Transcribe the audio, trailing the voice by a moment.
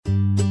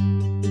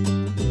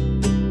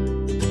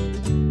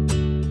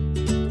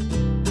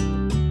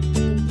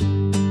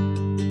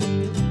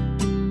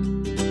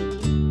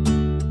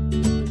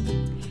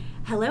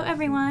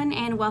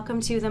welcome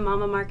to the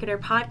Mama Marketer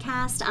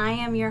podcast. I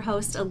am your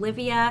host,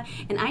 Olivia,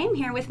 and I am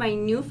here with my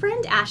new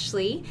friend,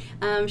 Ashley.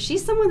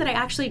 She's someone that I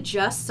actually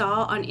just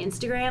saw on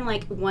Instagram,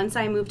 like once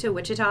I moved to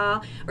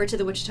Wichita, or to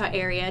the Wichita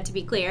area, to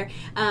be clear,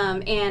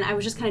 and I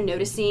was just kind of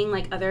noticing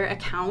like other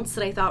accounts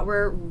that I thought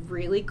were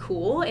really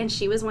cool, and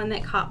she was one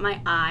that caught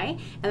my eye,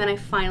 and then I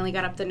finally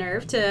got up the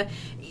nerve to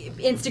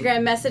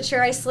Instagram message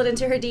her. I slid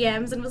into her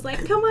DMs and was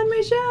like, come on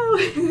my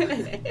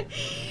show.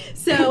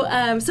 So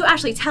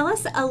Ashley, tell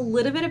us a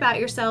little bit about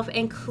yourself,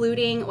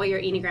 including what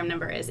your Enneagram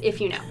number is, if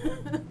you know.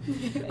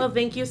 Well,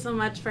 thank you so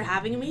much for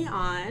having me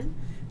on.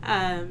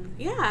 I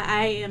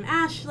am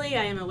Ashley.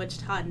 I am a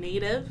Wichita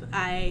native.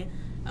 I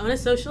own a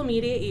social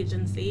media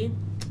agency,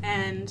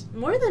 and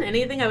more than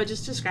anything, I would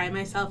just describe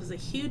myself as a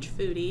huge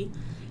foodie.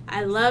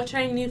 I love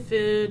trying new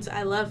foods.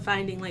 I love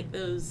finding like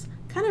those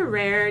kind of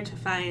rare to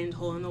find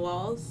hole in the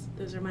walls.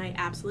 Those are my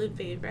absolute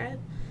favorite.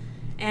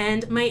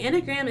 And my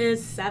Enneagram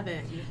is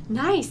 7.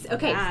 Nice.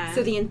 Okay,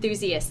 so the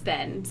enthusiast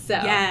then. So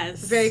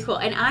yes. Very cool.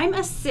 And I'm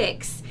a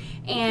 6,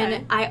 and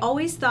okay. I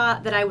always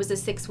thought that I was a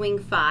 6-wing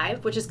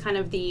 5, which is kind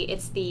of the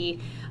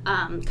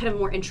kind of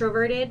more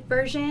introverted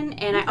version.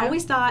 And okay. I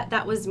always thought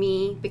that was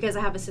me because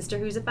I have a sister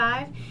who's a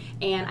 5,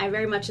 and I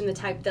very much am the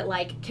type that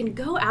like can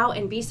go out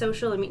and be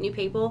social and meet new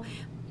people,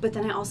 but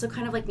then I also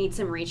kind of like need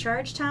some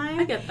recharge time.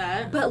 I get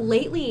that. But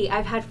lately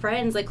I've had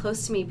friends like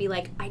close to me be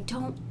like, I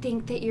don't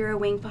think that you're a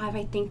wing 5.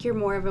 I think you're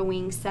more of a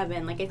wing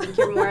 7. Like I think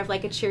you're more of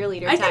like a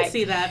cheerleader type. I can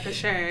see that for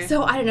sure.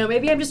 So I don't know,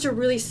 maybe I'm just a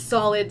really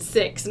solid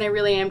 6 and I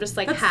really am just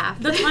like half.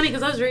 That's funny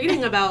because I was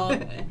reading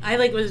about, I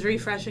like was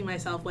refreshing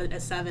myself what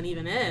a 7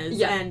 even is.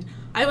 Yeah. And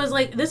I was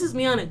like, this is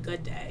me on a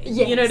good day.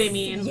 Yes. You know what I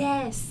mean?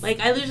 Yes. Like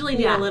I usually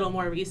need a little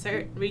more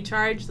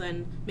recharge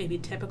than maybe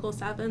typical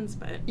 7s,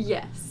 but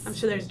yes, I'm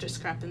sure there's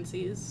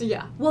discrepancies.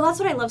 Yeah. Well, that's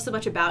what I love so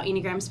much about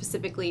Enneagram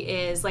specifically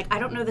is, like, I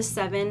don't know the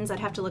 7s,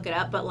 I'd have to look it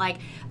up, but, like,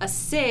 a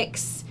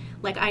 6,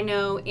 like, I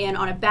know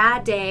on a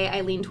bad day,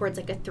 I lean towards,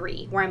 like, a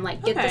 3, where I'm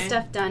like, get the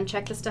stuff done,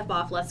 check the stuff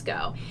off, let's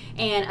go.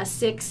 And a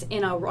 6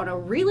 on a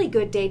really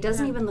good day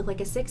doesn't even look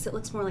like a 6, it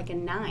looks more like a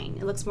 9.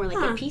 It looks more like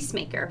a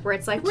peacemaker, where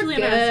it's like, we're really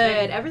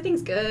good,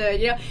 everything's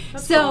good, you know?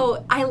 That's so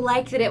cool. I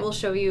like that it will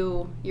show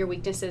you your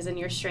weaknesses and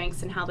your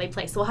strengths and how they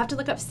play. So we'll have to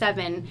look up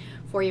 7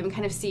 for you and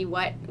kind of see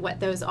what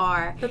those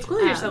are. That's cool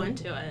that you're so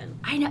into it.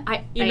 I know.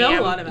 You know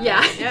a lot about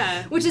it.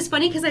 Yeah. Which is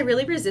funny because I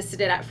really resisted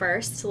it at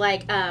first.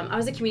 Like, I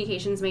was a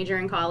communications major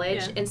in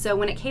college, and so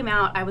when it came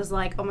out, I was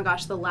like, oh my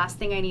gosh, the last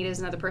thing I need is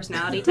another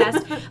personality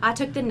test. I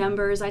took the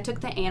numbers, I took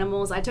the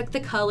animals, I took the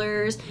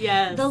colors,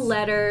 the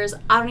letters.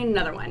 I don't need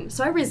another one.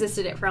 So I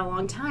resisted it for a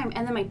long time,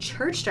 and then my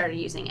church started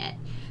using it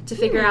to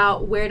figure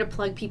out where to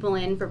plug people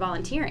in for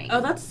volunteering.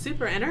 Oh, that's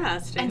super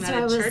interesting and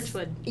that church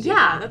would do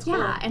that. That's cool.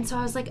 Yeah, and so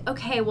I was like,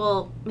 okay,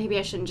 well, maybe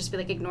I shouldn't just be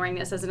like ignoring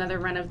this as another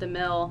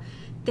run-of-the-mill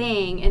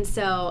thing. And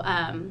so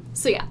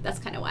yeah, that's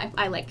kind of why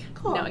I like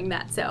knowing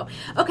that. So,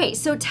 okay,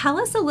 so tell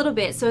us a little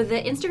bit. So the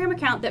Instagram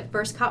account that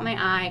first caught my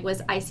eye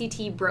was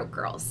ICT Broke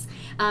Girls.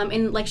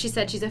 And like she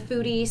said, she's a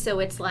foodie, so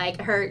it's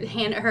like her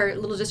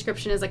little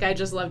description is like, I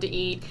just love to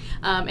eat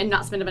and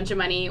not spend a bunch of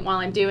money while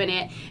I'm doing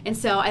it. And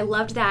so I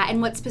loved that.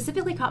 And what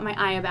specifically caught my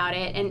eye about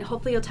it, and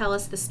hopefully you'll tell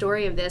us the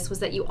story of this, was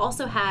that you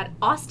also had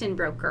Austin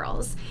Broke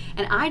Girls.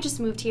 And I just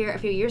moved here a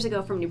few years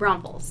ago from New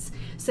Braunfels.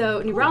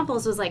 So New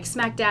Braunfels was like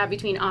smack dab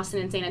between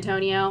Austin and San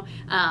Antonio.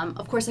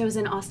 Of course, I was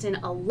in Austin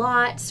a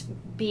lot,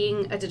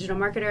 being a digital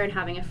marketer and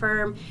having a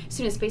firm. As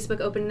soon as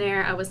Facebook opened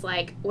there, I was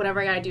like,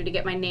 whatever I got to do to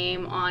get my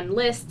name on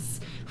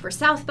lists for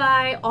South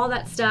by, all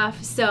that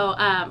stuff. So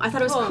I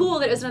thought it was cool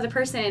that it was another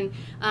person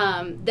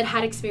that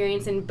had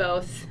experience in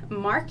both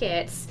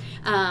markets.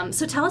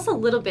 So tell us a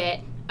little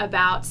bit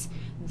about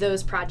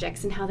those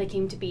projects and how they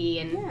came to be.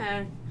 And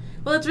yeah.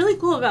 Well, it's really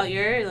cool about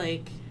your,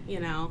 like, you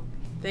know,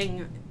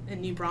 thing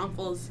in New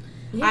Braunfels.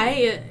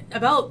 Yeah.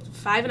 About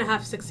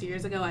 5.5, 6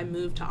 years ago, I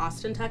moved to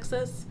Austin,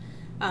 Texas.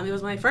 It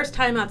was my first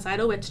time outside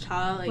of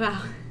Wichita,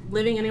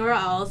 living anywhere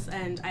else,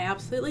 and I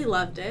absolutely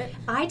loved it.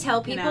 I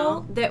tell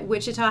people that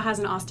Wichita has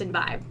an Austin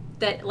vibe.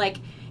 That, like,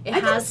 I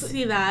can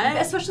see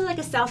that. Especially, like,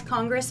 a South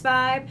Congress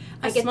vibe.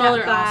 I get smaller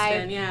that vibe.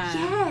 Austin, yeah.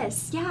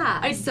 Yes, yeah.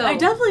 I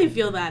definitely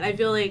feel that. I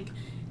feel like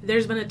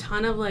there's been a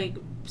ton of, like,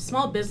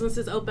 small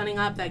businesses opening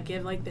up that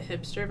give like the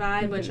hipster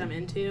vibe, which I'm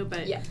into.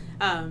 But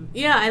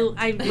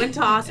I went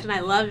to Austin.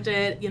 I loved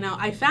it. You know,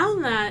 I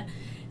found that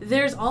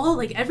there's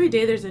every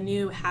day there's a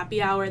new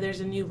happy hour, there's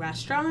a new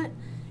restaurant,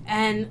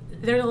 and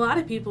there's a lot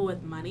of people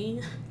with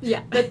money.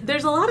 Yeah. But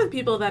there's a lot of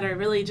people that are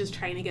really just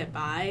trying to get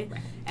by.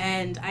 Right.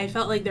 And I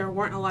felt like there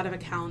weren't a lot of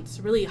accounts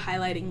really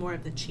highlighting more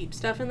of the cheap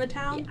stuff in the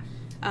town. Yeah.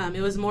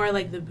 It was more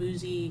like the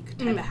boozy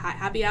type of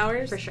happy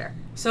hours. For sure.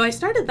 So I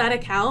started that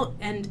account,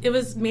 and it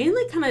was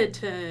mainly kind of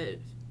to,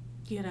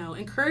 you know,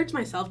 encourage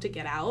myself to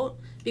get out.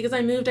 Because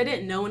I moved, I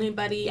didn't know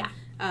anybody.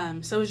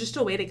 Yeah. So it was just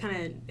a way to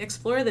kind of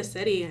explore the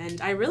city.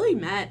 And I really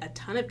met a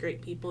ton of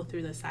great people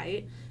through the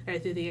site, or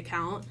through the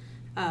account.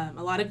 A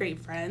lot of great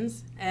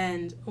friends.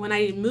 And when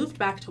I moved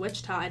back to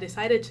Wichita, I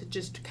decided to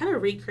just kind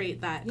of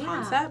recreate that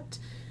concept.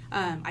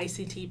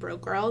 ICT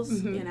broke girls,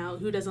 you know,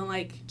 who doesn't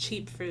like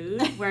cheap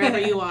food wherever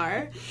you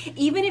are.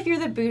 Even if you're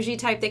the bougie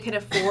type that can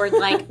afford,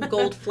 like,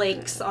 gold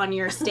flakes on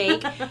your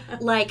steak,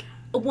 like,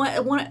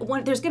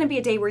 there's going to be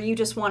a day where you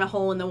just want a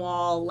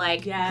hole-in-the-wall,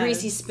 like,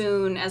 greasy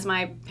spoon, as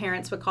my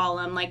parents would call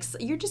them. Like,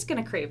 you're just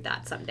going to crave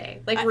that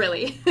someday. Like,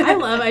 really.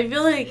 I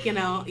feel like, you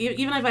know,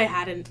 even if I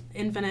had an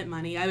infinite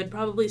money, I would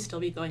probably still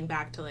be going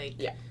back to, like,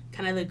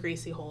 kind of the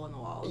greasy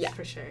hole-in-the-walls,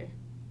 for sure.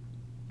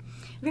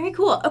 Very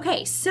cool.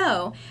 Okay,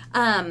 so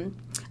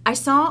I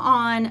saw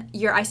on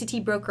your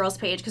ICT Broke Girls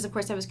page, because of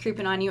course I was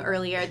creeping on you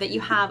earlier, that you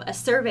have a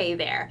survey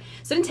there.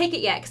 So I didn't take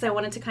it yet because I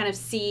wanted to kind of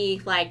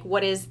see, like,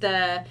 what's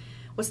the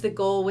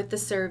goal with the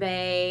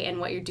survey and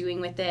what you're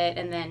doing with it,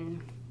 and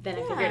then I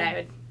figured I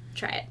would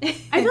try it.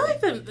 I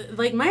feel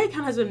like my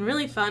account has been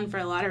really fun for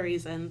a lot of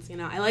reasons. You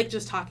know, I like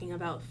just talking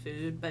about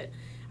food, but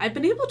I've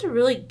been able to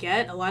really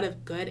get a lot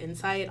of good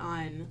insight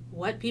on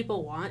what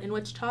people want in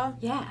Wichita.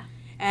 Yeah.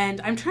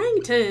 And I'm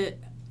trying to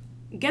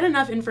get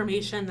enough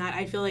information that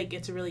I feel like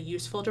it's really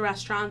useful to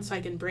restaurants so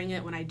I can bring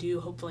it when I do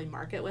hopefully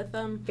market with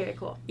them. Very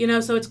cool. You know,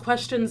 so it's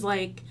questions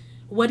like,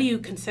 what do you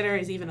consider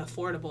is even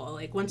affordable?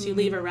 Like, once you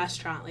leave a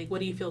restaurant, like, what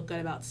do you feel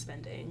good about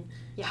spending?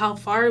 Yeah. How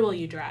far will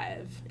you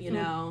drive? You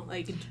know,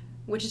 like...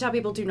 Wichita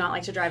people do not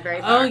like to drive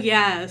very far. Oh,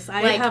 yes.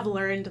 I have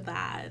learned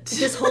that.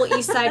 This whole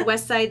east side,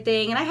 west side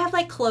thing. And I have,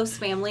 like, close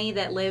family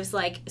that lives,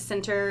 like,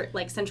 central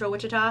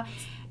Wichita.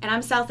 And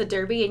I'm south of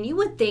Derby, and you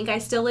would think I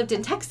still lived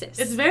in Texas.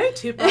 It's very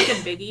Tupac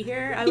and Biggie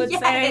here, I would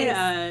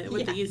say,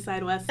 with the east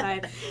side, west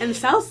side. And the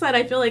south side,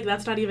 I feel like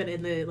that's not even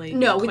in the, like,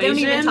 no, equation.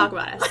 We don't even talk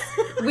about us.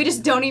 We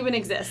just don't even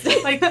exist.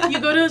 Like, you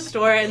go to a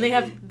store, and they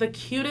have the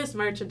cutest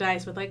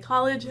merchandise with, like,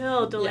 College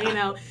Hill,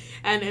 Delano,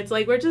 and it's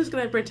like, we're just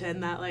going to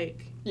pretend that,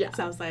 like,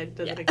 south side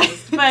doesn't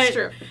exist. But it's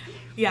true.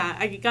 Yeah,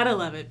 I gotta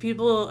love it.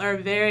 People are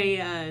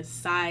very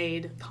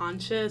side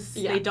conscious.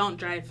 Yeah. They don't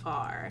drive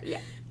far.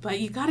 Yeah. But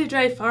you gotta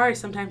drive far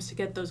sometimes to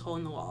get those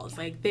hole-in-the-walls.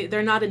 Like,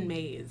 they're not in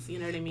maze, you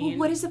know what I mean? Well,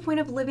 what is the point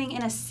of living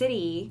in a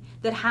city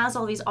that has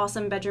all these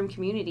awesome bedroom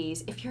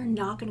communities if you're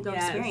not gonna go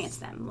experience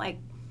them? Like,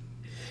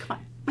 come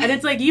on. And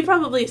it's like, you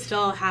probably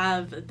still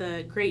have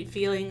the great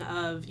feeling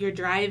of you're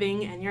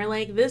driving and you're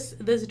like, this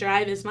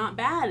drive is not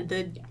bad.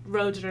 The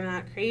roads are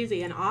not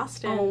crazy. In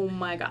Austin, oh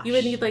my gosh, you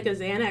would need like a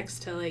Xanax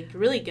to like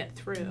really get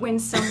through. When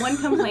someone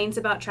complains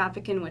about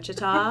traffic in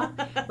Wichita,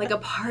 like a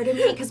part of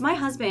me, because my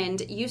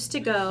husband used to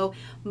go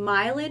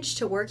mileage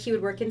to work. He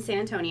would work in San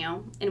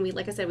Antonio, and we,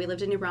 like I said, we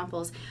lived in New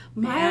Braunfels.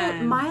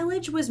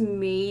 Mileage was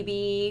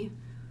maybe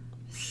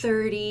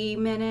 30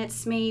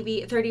 minutes,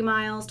 maybe 30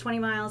 miles, 20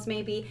 miles,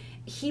 maybe.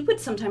 He would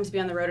sometimes be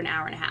on the road an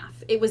hour and a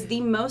half. It was the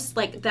most,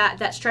 like,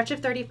 that stretch of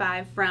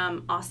 35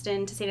 from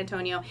Austin to San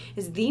Antonio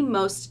is the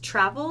most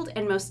traveled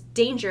and most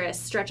dangerous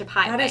stretch of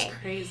highway. That is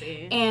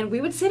crazy. And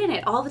we would sit in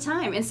it all the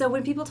time. And so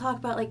when people talk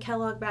about, like,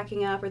 Kellogg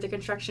backing up or the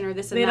construction or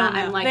this and that,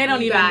 I'm like, they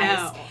don't even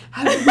know.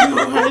 I have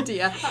no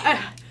idea.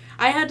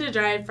 I had to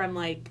drive from,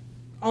 like,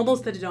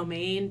 almost the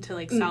Domain to,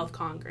 like, South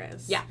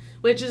Congress. Yeah.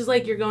 Which is,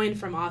 like, you're going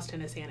from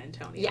Austin to San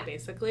Antonio,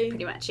 basically.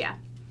 Pretty much, yeah.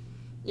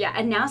 Yeah,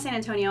 and now San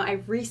Antonio, I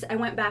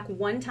went back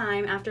one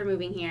time after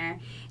moving here,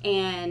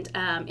 and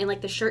in, like,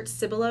 the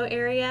Schertz-Cibolo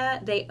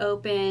area, they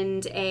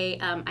opened a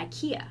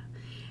IKEA.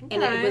 Okay.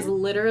 And it was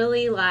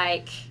literally,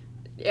 like,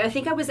 I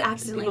think I was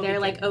accidentally there,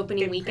 like,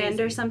 opening weekend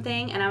crazy. Or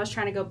something, and I was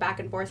trying to go back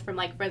and forth from,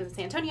 like, friends in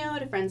San Antonio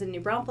to friends in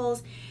New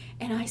Braunfels,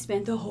 and I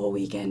spent the whole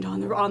weekend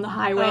on the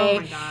highway. Oh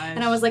my gosh.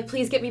 And I was like,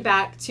 please get me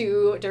back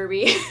to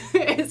Derby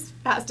as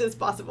fast as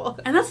possible.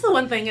 And that's the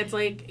one thing, it's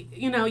like,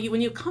 you know,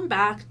 when you come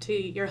back to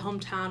your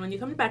hometown, when you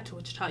come back to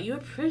Wichita, you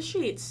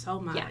appreciate so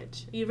much. Yeah.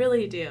 You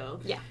really do.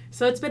 Yeah.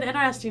 So it's been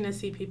interesting to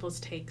see people's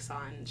takes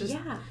on just,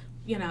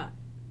 you know,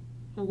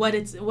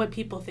 what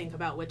people think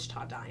about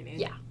Wichita dining.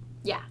 Yeah.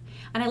 Yeah.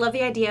 And I love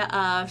the idea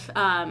of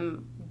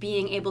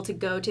being able to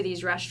go to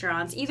these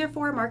restaurants either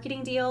for a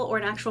marketing deal or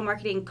an actual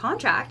marketing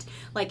contract,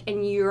 like,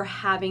 and you're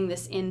having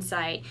this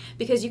insight,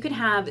 because you can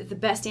have the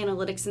best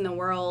analytics in the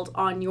world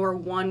on your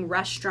one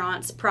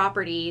restaurant's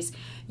properties.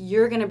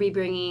 You're going to be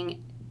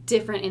bringing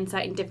different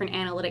insight and different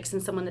analytics than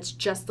someone that's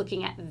just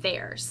looking at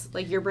theirs.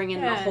 Like, you're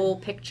bringing the whole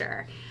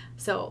picture.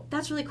 So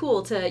that's really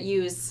cool to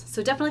use.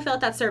 So definitely fill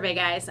out that survey,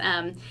 guys.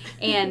 And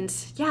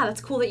yeah,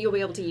 that's cool that you'll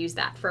be able to use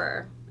that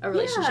for a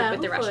relationship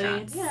with the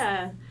restaurants.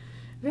 Yeah.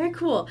 Very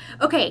cool.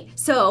 Okay,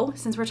 so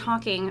since we're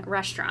talking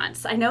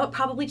restaurants, I know it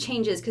probably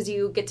changes because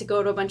you get to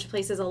go to a bunch of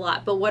places a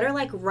lot, but what are,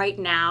 like, right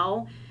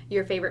now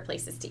your favorite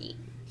places to eat?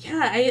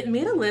 Yeah, I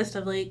made a list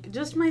of, like,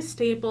 just my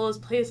staples,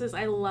 places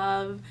I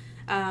love.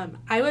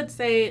 I would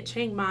say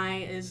Chiang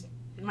Mai is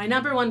my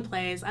number one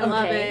place. I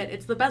love it.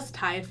 It's the best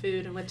Thai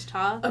food in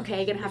Wichita.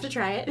 Okay, gonna have to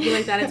try it. You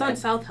like that? It's on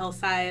South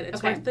Hillside.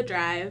 It's worth the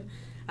drive.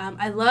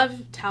 I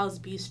love Tao's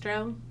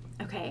Bistro.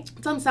 Okay.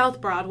 It's on South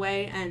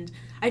Broadway, and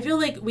I feel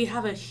like we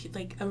have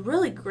a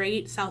really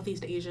great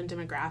Southeast Asian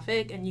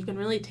demographic, and you can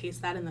really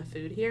taste that in the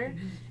food here.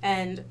 Mm-hmm.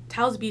 And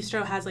Tao's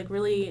Bistro has, like,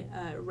 really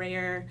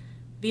rare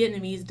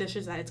Vietnamese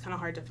dishes that it's kind of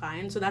hard to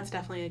find, so that's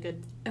definitely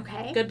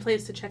a good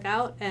place to check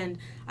out. And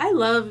I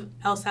love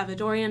El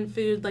Salvadorian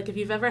food. Like, if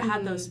you've ever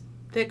had those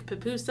thick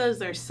pupusas.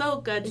 They're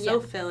so good, so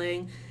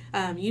filling.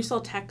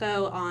 Yusul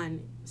Teko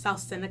on South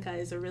Seneca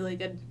is a really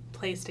good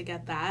place to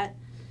get that.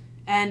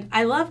 And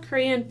I love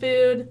Korean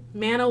food.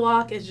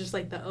 Manawak is just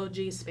like the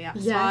OG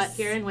spot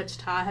here in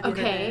Wichita. Have you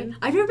ever been?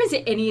 I've never been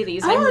to any of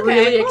these. I'm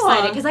really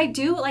excited because I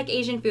do like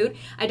Asian food.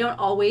 I don't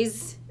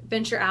always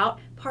venture out.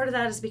 Part of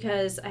that is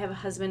because I have a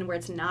husband where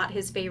it's not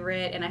his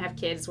favorite, and I have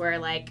kids where,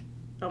 like,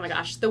 oh my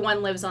gosh, the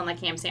one lives on like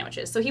ham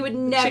sandwiches. So he would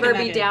never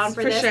be down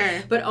for this.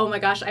 Sure. But oh my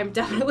gosh, I'm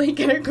definitely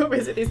going to go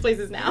visit these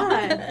places now.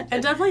 Yeah.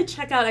 And definitely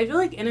check out, I feel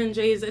like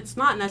N&J's, it's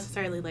not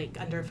necessarily like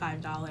under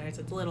 $5. It's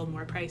a little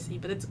more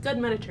pricey, but it's good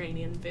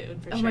Mediterranean food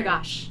for sure. Oh my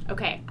gosh.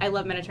 Okay. I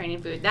love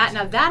Mediterranean food. That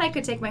I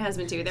could take my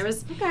husband to. There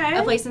was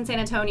a place in San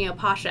Antonio,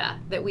 Pasha,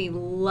 that we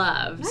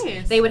loved.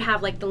 Nice. They would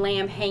have like the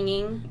lamb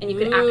hanging and you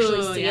could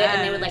actually see it,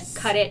 and they would like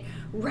cut it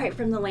right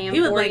from the lamb for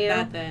you. He would like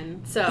that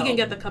then. So he can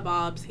get the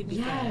kebabs. He'd be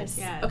good. Yes.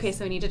 Okay,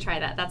 so we need to try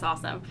that. That's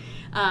awesome.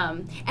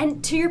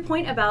 And to your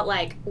point about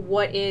like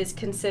what is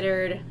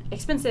considered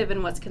expensive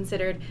and what's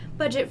considered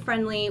budget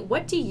friendly,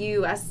 what do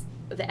you, as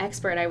the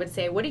expert, I would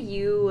say, what do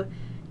you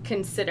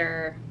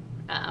consider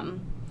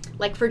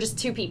like for just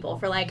two people,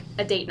 for like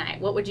a date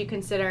night? What would you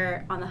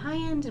consider on the high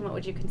end and what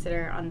would you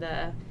consider on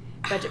the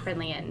budget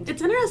friendly end?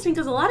 It's interesting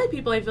because a lot of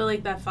people I feel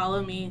like that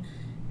follow me,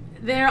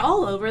 they're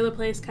all over the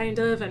place kind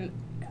of, and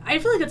I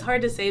feel like it's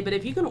hard to say, but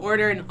if you can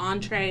order an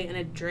entree and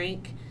a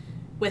drink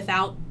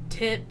without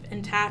tip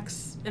and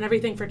tax and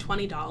everything for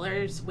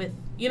 $20 with,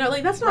 you know,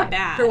 like that's not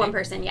bad. For one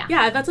person, yeah.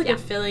 Yeah, that's like a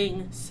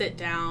filling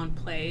sit-down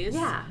place.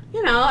 Yeah.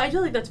 You know, I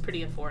feel like that's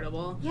pretty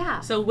affordable.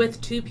 Yeah. So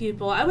with two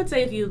people, I would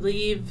say if you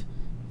leave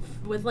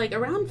with like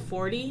around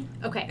 40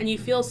 and you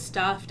feel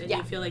stuffed and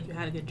you feel like you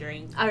had a good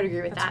drink, I would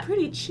agree with that. That's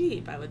pretty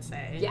cheap, I would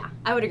say. Yeah,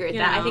 I would agree with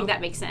that. I think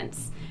that makes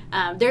sense.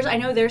 I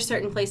know there's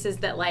certain places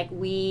that like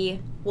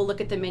we will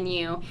look at the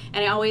menu,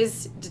 and I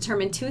always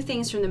determine two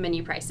things from the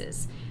menu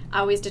prices. I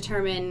always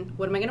determine,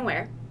 what am I going to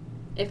wear?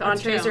 If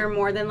entrees are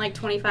more than like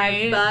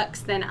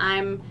 $25, then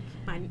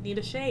I need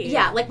a shave.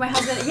 Yeah, like my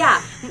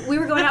husband, we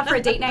were going out for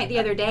a date night the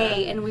other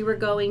day, and we were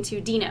going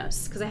to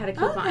Dino's, because I had a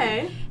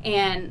coupon.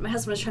 And my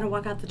husband was trying to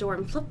walk out the door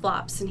in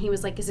flip-flops, and he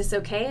was like, is this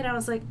okay? And I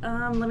was like,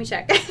 let me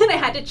check. And I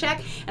had to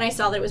check, and I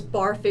saw that it was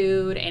bar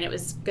food, and it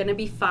was going to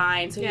be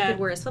fine, so he could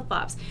wear his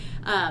flip-flops.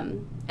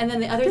 And then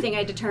the other thing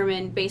I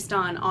determined based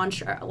on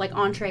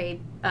entree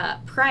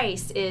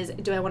price is,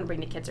 do I want to bring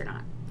the kids or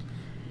not?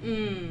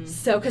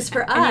 So, because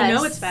for us... And you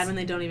know it's bad when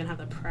they don't even have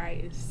the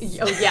price.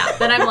 Oh, yeah.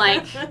 Then I'm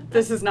like,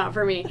 this is not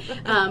for me.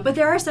 But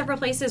there are several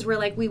places where,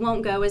 like, we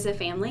won't go as a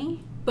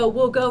family, but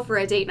we'll go for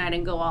a date night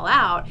and go all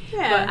out.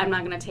 Yeah. But I'm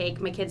not going to take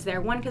my kids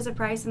there, one, because of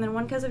price, and then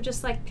one, because of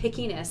just, like,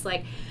 pickiness.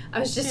 Like, I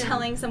was just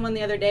telling someone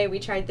the other day, we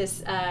tried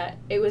this,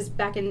 it was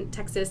back in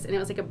Texas, and it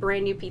was, like, a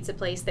brand new pizza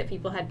place that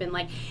people had been,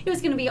 like, it was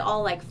going to be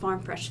all, like,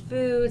 farm fresh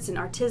foods and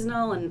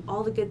artisanal and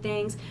all the good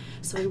things.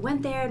 So we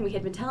went there, and we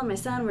had been telling my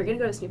son, we're going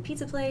to go to this new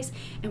pizza place,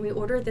 and we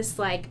ordered this,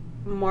 like,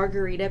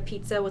 margarita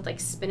pizza with like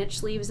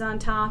spinach leaves on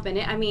top, and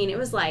it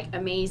was like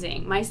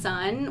amazing. My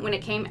son, when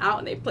it came out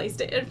and they placed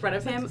it in front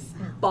of him,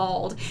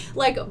 bawled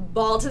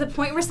to the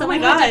point where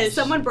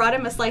someone brought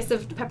him a slice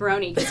of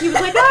pepperoni because he was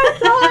like, I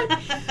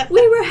thought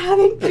we were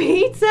having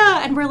pizza,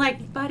 and we're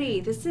like, buddy,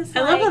 this is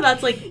I love how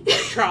that's like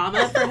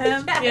trauma for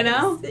him. Yes, you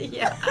know?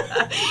 Yeah.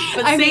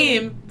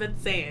 But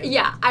same.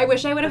 Yeah, I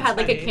wish I would have had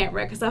like a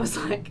camera, because I was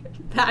like,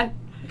 that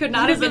could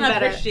not have been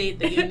better. Appreciate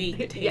the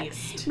unique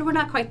taste. No, we're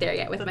not quite there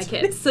yet with my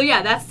kids. So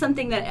yeah, that's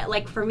something that,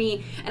 like, for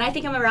me, and I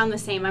think I'm around the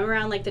same. I'm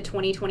around like the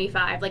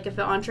 20-25. Like if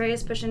the entree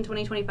is pushing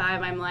 20-25,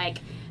 I'm like,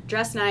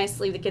 dress nice,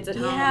 leave the kids at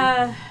home.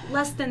 Yeah.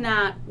 Less than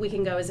that, we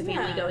can go as a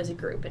family, go as a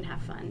group, and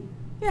have fun.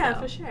 Yeah,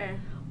 for sure.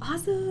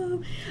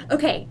 Awesome.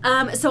 Okay,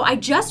 so I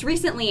just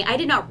recently, I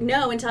did not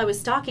know until I was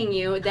stalking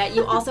you that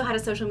you also had a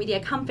social media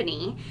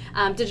company,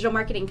 digital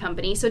marketing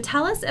company. So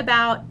tell us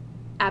about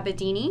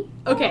Abedini.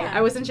 Okay, I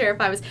wasn't sure if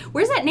I was.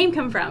 Where's that name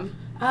come from?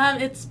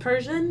 It's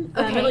Persian,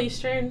 Middle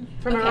Eastern,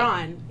 from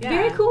Iran. Yeah.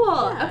 Very cool.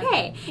 Yeah.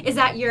 Okay, is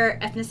that your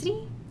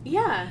ethnicity?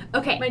 Yeah.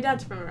 Okay. My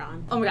dad's from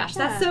Iran. Oh my gosh,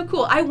 that's so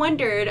cool. I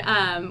wondered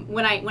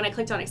when I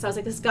clicked on it, because I was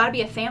like, this has got to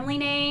be a family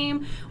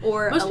name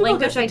or most a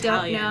language I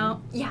Italian, don't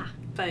know. Yeah.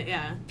 But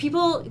yeah.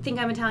 People think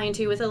I'm Italian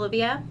too with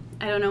Olivia.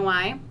 I don't know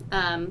why.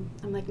 I'm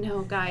like,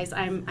 no, guys,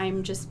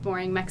 I'm just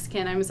boring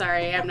Mexican. I'm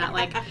sorry. I'm not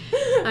like,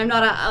 I'm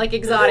not like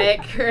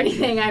exotic or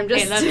anything. I'm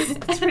just. Hey,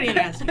 that's pretty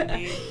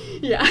interesting.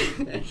 Yeah.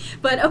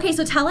 But okay,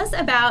 so tell us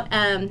about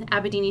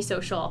Abedini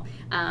Social.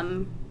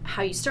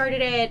 How you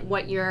started it,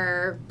 what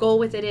your goal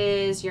with it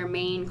is, your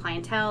main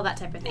clientele, that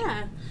type of thing.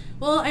 Yeah.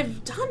 Well,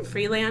 I've done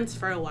freelance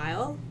for a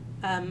while.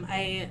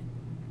 I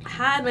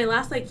had my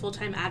last like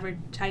full-time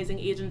advertising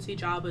agency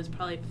job was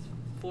probably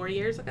 3.5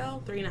 years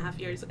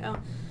ago.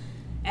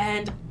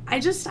 And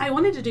I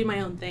wanted to do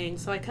my own thing,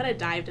 so I kind of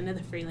dived into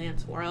the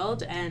freelance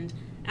world, and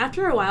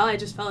after a while I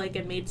just felt like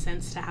it made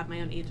sense to have my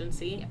own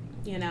agency,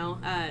 you know.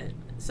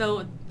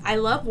 So I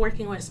love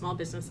working with small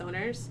business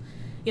owners,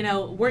 you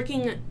know,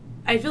 working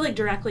I feel like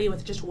directly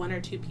with just one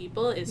or two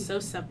people is so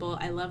simple.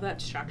 I love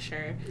that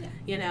structure. Yeah.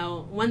 You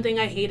know, one thing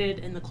I hated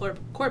in the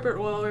corporate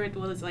world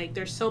was like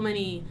there's so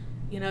many,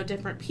 you know,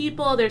 different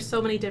people. There's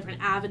so many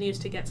different avenues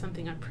to get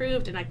something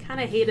approved, and I kind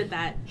of hated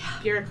that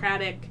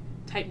bureaucratic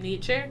type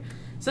nature.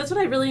 So that's what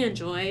I really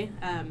enjoy.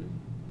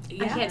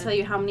 I can't tell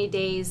you how many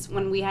days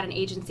when we had an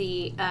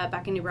agency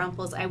back in New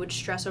Braunfels, I would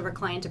stress over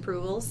client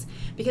approvals,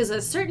 because at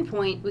a certain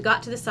point we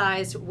got to the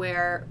size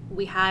where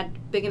we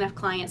had big enough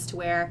clients to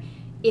where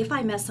if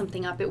I messed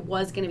something up, it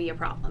was going to be a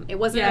problem. It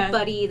wasn't a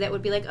buddy that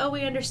would be like, oh,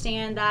 we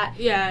understand that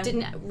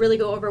didn't really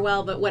go over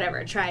well, but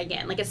whatever, try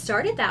again. Like, it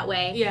started that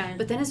way. Yeah.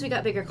 But then as we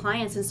got bigger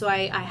clients, and so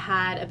I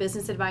had a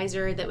business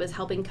advisor that was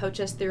helping coach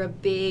us through a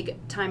big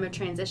time of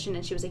transition,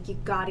 and she was like, you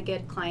got to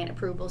get client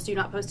approvals. Do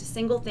not post a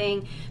single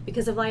thing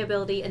because of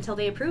liability until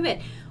they approve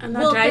it. And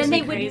well, then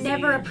they would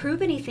never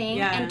approve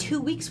anything, and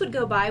 2 weeks would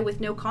go by with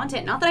no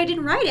content. Not that I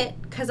didn't write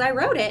it, because I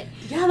wrote it.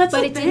 Yeah, that's but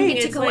the it thing. didn't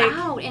get to go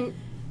out, and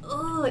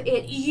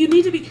you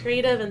need to be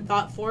creative and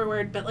thought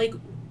forward, but like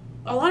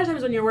a lot of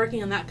times when you're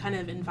working in that kind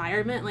of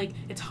environment, like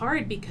it's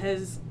hard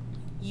because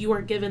you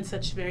are given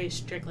such very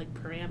strict like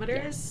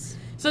parameters. Yes.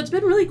 So it's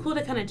been really cool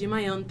to kind of do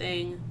my own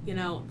thing, you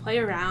know, play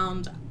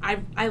around.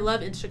 I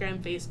love Instagram,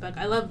 Facebook.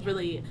 I love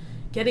really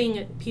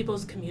getting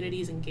people's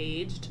communities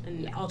engaged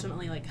and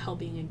ultimately like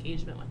helping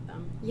engagement with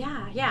them.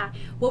 Yeah.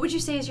 What would you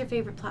say is your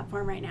favorite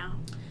platform right now?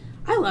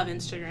 I love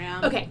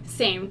Instagram. Okay,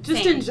 same.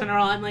 Just in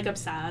general, I'm like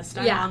obsessed.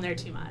 I'm on there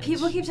too much.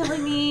 People keep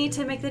telling me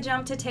to make the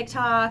jump to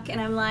TikTok, and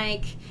I'm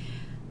like,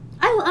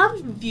 I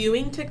love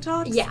viewing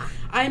TikToks. Yeah.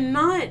 I'm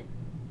not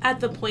at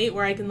the point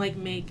where I can like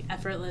make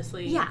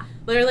effortlessly. Yeah.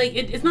 Like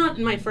it's not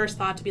my first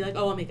thought to be like,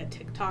 oh, I'll make a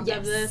TikTok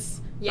of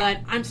this. Yeah.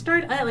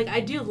 But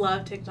I do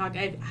love TikTok.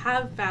 I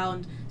have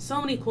found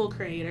so many cool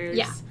creators.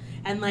 Yeah.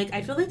 And like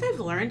I feel like I've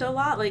learned a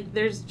lot. Like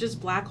there's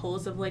just black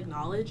holes of like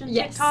knowledge in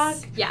TikTok.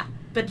 Yeah.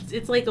 But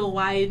it's like a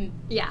wide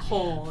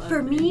hole.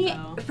 For me,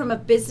 from a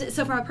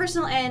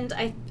personal end,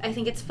 I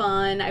think it's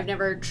fun. I've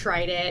never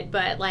tried it,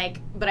 but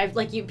I've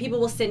people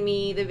will send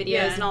me the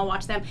videos and I'll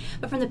watch them.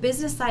 But from the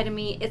business side of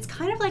me, it's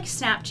kind of like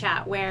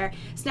Snapchat, where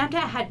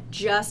Snapchat had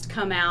just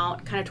come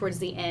out kind of towards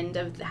the end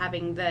of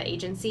having the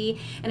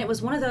agency, and it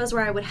was one of those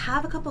where I would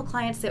have a couple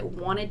clients that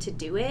wanted to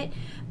do it,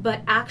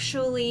 but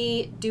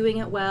actually doing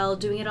it well,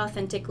 doing it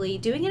authentically,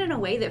 doing it in a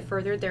way that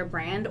furthered their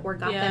brand or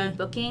got them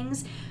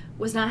bookings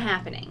was not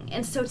happening.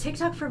 And so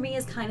TikTok for me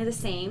is kind of the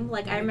same.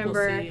 Like I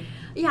remember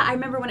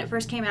when it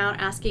first came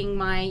out, asking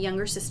my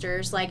younger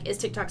sisters, like, is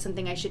TikTok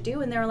something I should do?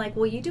 And they were like,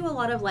 well, you do a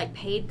lot of like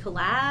paid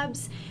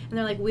collabs. And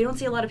they're like, we don't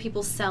see a lot of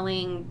people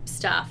selling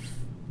stuff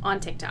on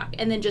TikTok.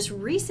 And then just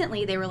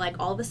recently they were like,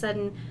 all of a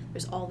sudden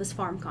there's all this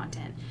farm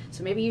content,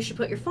 so maybe you should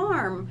put your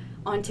farm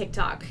on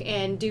TikTok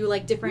and do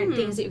like different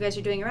things that you guys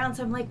are doing around.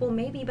 So I'm like, well,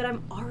 maybe, but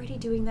I'm already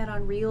doing that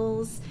on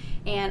Reels,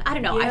 and I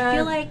don't know. I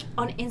feel like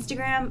on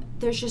Instagram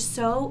there's just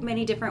so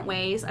many different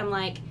ways. I'm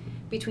like,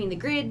 between the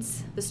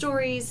grids, the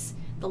stories,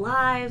 the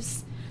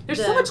lives,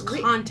 there's so much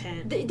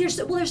content. There's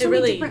so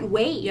many different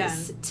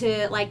ways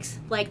to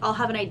like I'll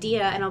have an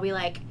idea and I'll be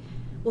like,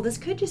 well, this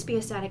could just be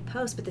a static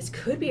post, but this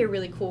could be a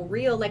really cool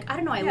reel. Like, I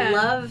don't know. I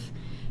love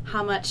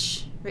how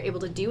much we're able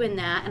to do in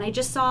that. And I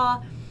just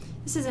saw,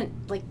 this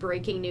isn't like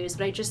breaking news,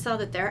 but I just saw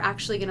that they're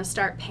actually going to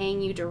start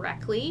paying you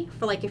directly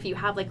for like if you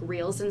have like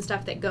reels and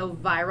stuff that go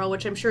viral,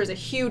 which I'm sure is a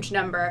huge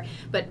number,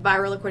 but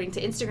viral according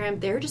to Instagram,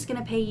 they're just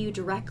going to pay you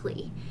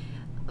directly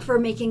for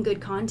making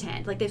good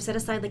content. Like they've set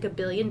aside like $1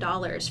 billion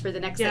for the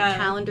next like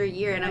calendar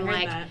year. And I'm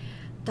like,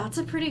 that's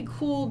a pretty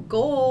cool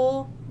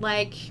goal.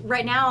 Like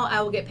right now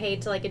I will get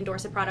paid to like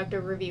endorse a product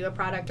or review a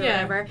product or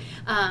whatever.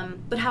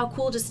 But how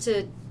cool just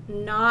to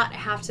not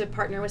have to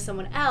partner with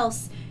someone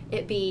else,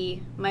 it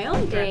be my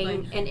own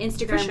thing, and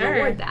Instagram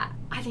reward that.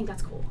 I think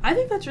that's cool. I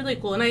think that's really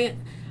cool. And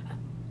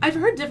I've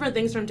heard different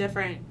things from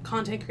different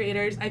content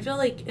creators. I feel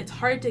like it's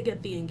hard to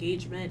get the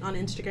engagement on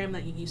Instagram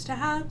that you used to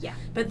have. Yeah.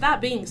 But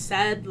that being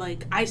said,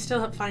 like I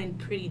still find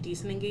pretty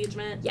decent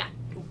engagement. Yeah.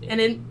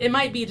 And it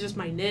might be just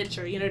my niche,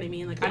 or you know what I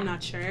mean? Like I'm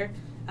not sure.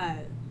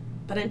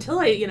 But until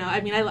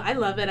I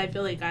love it. I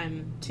feel like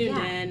I'm tuned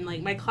in.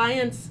 Like my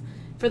clients,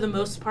 for the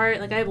most part,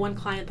 like I have one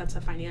client that's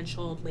a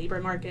financial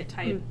labor market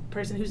type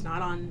person who's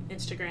not on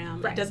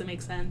Instagram. Right. It doesn't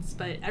make sense.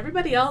 But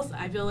everybody else,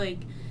 I feel like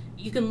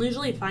you can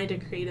usually find a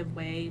creative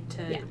way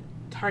to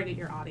target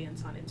your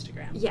audience on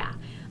Instagram. Yeah.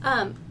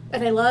 And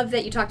I love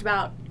that you talked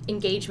about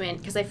engagement,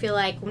 because I feel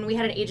like when we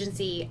had an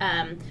agency,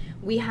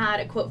 we had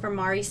a quote from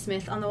Mari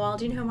Smith on the wall.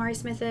 Do you know who Mari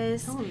Smith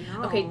is? Oh,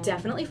 no. Okay,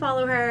 definitely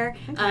follow her.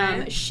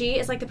 Okay. She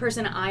is like the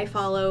person I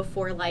follow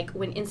for like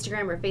when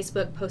Instagram or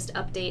Facebook post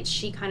updates,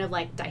 she kind of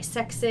like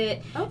dissects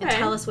it and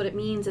tell us what it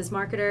means as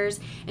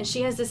marketers. And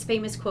she has this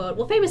famous quote,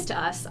 well, famous to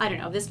us, I don't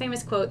know, this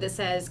famous quote that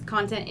says,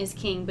 content is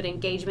king, but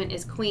engagement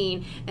is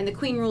queen, and the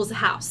queen rules the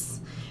house.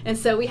 And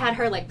so we had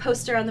her like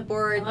poster on the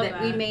board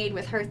that we made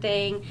with her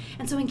thing.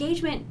 And so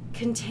engagement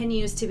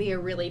continues to be a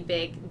really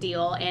big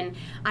deal. And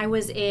I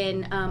was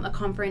in a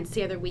conference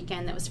the other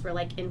weekend that was for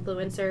like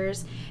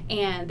influencers,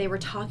 and they were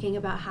talking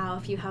about how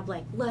if you have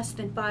like less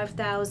than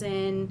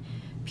 5,000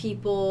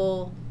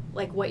 people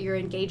like what your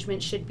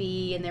engagement should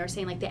be, and they were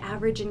saying like the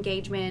average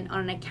engagement on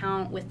an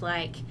account with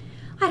like,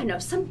 I don't know,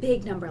 some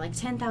big number, like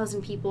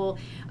 10,000 people,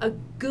 a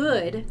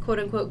good, quote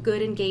unquote,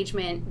 good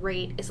engagement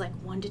rate is like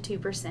 1% to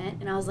 2%.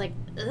 And I was like,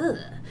 ugh.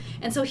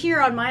 And so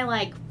here on my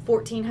like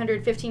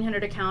 1,400,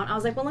 1,500 account, I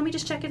was like, well, let me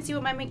just check and see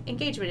what my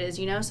engagement is,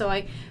 you know? So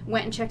I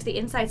went and checked the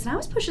insights, and I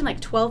was pushing like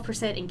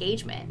 12%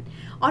 engagement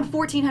on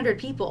 1,400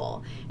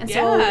 people. And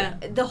so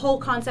the whole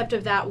concept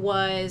of that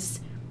was,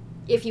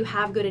 if you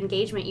have good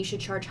engagement, you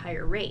should charge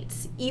higher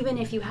rates. Even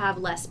if you have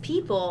less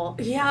people,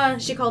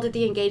 she called it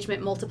the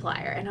engagement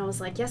multiplier. And I was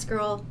like, yes,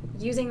 girl,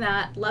 using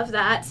that, love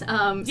that.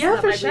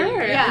 For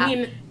sure. I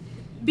mean,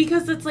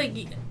 because it's like,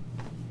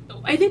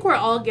 I think we're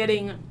all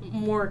getting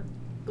more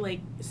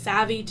like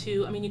savvy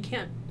to, I mean, you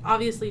can't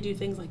obviously do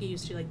things like you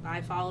used to, like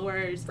buy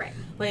followers. Right.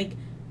 Like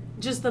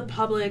just the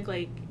public,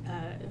 like,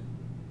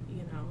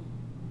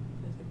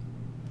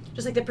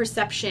 just like the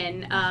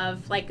perception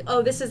of like,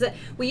 oh, this is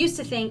we used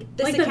to think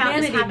this like account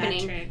is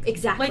happening. Metric.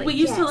 Exactly. Like we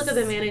used to look at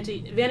the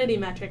vanity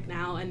metric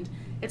now, and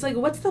it's like,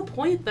 what's the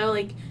point though?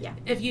 Like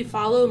if you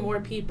follow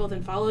more people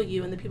than follow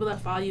you, and the people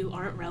that follow you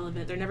aren't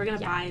relevant, they're never going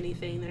to buy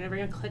anything. They're never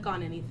going to click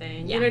on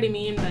anything. You know what I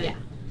mean? But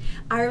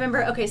I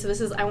remember, okay, so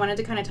I wanted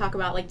to kind of talk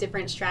about like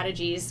different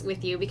strategies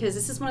with you, because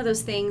this is one of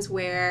those things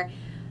where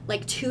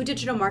like two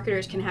digital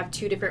marketers can have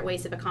two different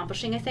ways of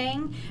accomplishing a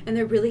thing, and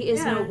there really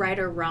is no right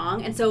or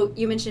wrong. And so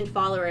you mentioned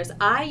followers.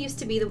 I used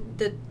to be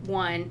the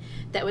one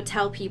that would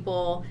tell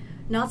people,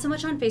 not so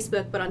much on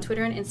Facebook, but on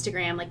Twitter and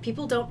Instagram, like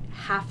people don't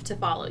have to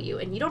follow you,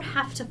 and you don't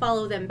have to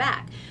follow them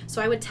back.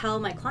 So I would tell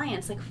my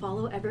clients, like,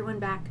 follow everyone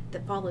back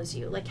that follows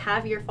you. Like,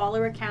 have your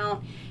follower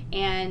count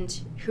and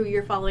who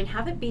you're following,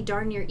 have it be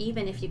darn near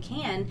even if you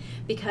can,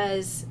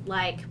 because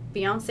like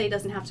Beyonce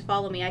doesn't have to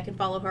follow me. I can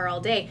follow her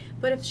all day.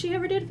 But if she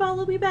ever did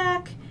follow me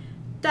back,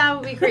 that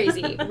would be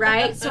crazy,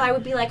 right? So I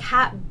would be like,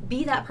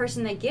 be that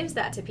person that gives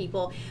that to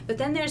people. But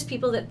then there's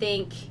people that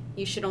think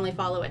you should only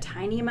follow a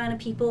tiny amount of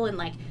people, and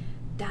like,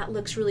 that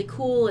looks really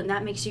cool and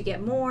that makes you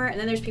get more. And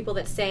then there's people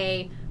that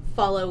say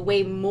follow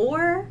way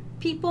more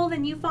people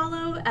than you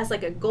follow as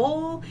like a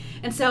goal.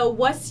 And so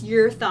what's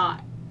your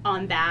thought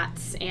on that?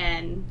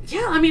 And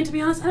I mean, to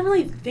be honest, I don't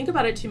really think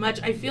about it too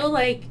much. I feel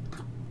like,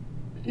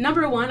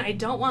 number one, I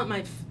don't want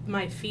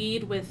my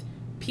feed with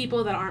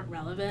people that aren't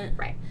relevant.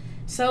 Right.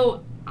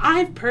 So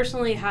I've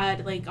personally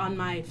had, like, on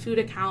my food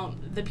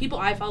account, the people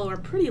I follow are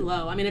pretty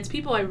low. I mean, it's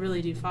people I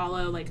really do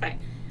follow. Like,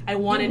 I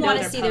want to know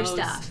their see posts.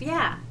 their stuff.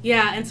 Yeah.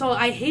 Yeah, and so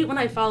I hate when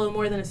I follow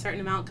more than a certain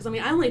amount, because I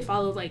mean, I only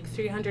follow like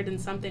 300 and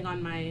something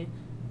on my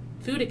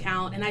food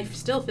account, and I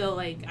still feel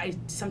like I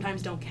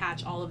sometimes don't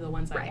catch all of the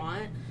ones I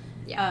want.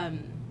 Yeah.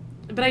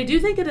 But I do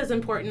think it is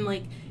important,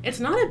 like, it's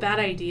not a bad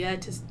idea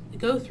to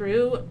go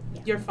through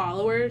your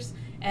followers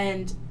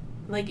and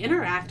like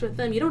interact with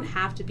them. You don't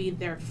have to be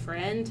their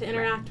friend to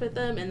interact with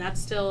them, and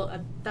that's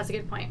a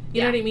good point.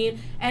 You know what I mean?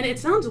 And it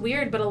sounds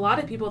weird, but a lot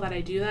of people that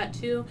I do that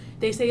to,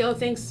 they say, "Oh,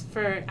 thanks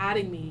for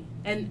adding me,"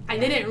 and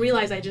they didn't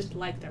realize I just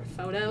liked their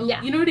photo.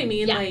 Yeah. You know what I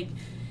mean? Yeah. Like,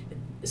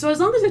 so as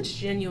long as it's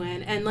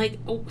genuine, and like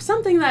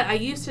something that I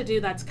used to do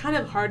that's kind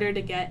of harder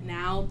to get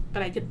now,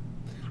 but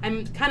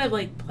I'm kind of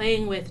like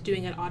playing with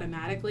doing it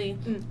automatically,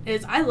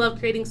 is I love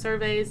creating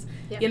surveys,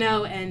 you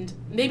know, and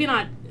maybe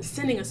not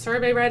sending a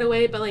survey right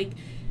away, but like,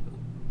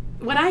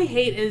 what I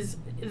hate is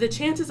the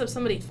chances of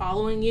somebody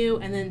following you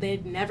and then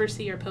they'd never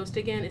see your post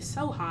again is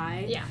so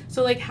high. Yeah.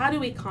 So like, how do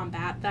we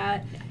combat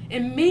that? Yeah. It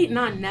may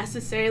not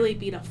necessarily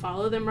be to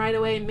follow them right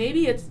away.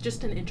 Maybe it's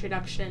just an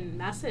introduction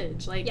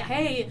message, like,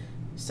 hey,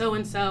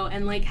 so-and-so,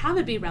 and like, have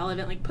it be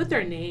relevant, like put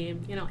their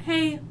name, you know,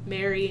 hey,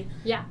 Mary,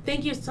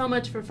 thank you so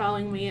much for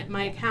following me at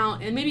my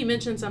account, and maybe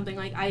mention something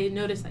like, I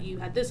noticed that you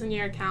had this in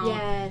your account.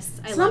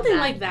 Yes, I love something that.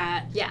 like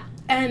that. Yeah.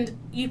 And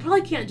you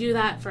probably can't do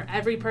that for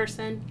every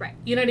person. Right.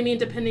 You know what I mean?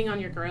 Depending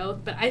on your growth.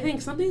 But I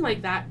think something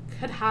like that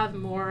could have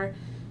more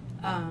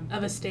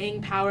of a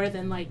staying power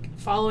than like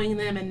following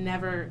them and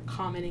never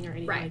commenting or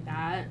anything like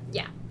that.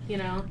 Yeah. You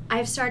know?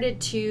 I've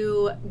started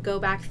to go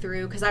back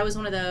through, because I was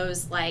one of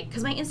those, like,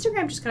 because my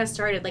Instagram just kind of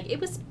started, like, it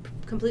was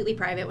completely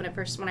private when I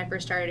first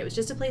started. It was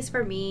just a place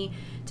for me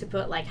to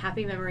put like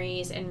happy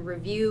memories and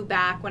review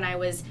back when I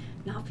was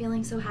not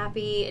feeling so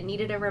happy and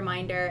needed a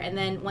reminder. And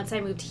then once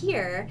I moved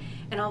here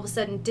and all of a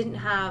sudden didn't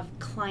have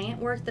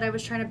client work that I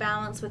was trying to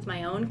balance with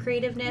my own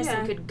creativeness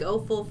and could go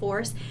full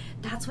force,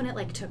 that's when it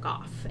like took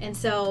off. And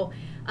so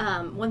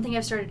one thing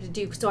I've started to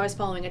do, so I was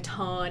following a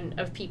ton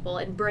of people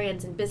and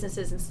brands and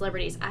businesses and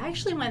celebrities. I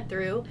actually went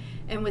through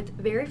and with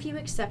very few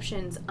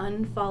exceptions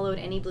unfollowed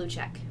any blue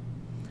check.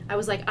 I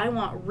was like, I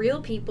want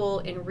real people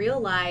in real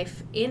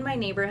life in my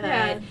neighborhood.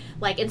 Yeah.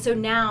 Like, and so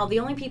now the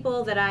only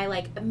people that I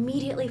like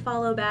immediately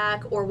follow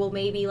back or will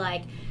maybe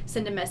like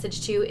send a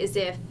message to is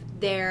if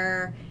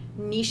they're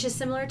niches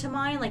similar to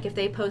mine, like if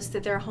they post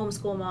that they're a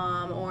homeschool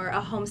mom or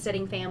a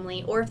homesteading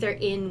family, or if they're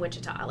in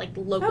Wichita, like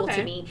local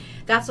to me,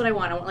 that's what I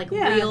want. I want like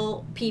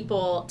real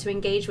people to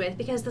engage with,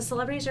 because the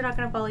celebrities are not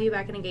going to follow you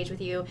back and engage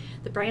with you.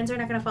 The brands are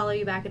not going to follow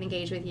you back and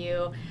engage with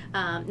you.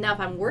 Now, if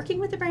I'm working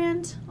with the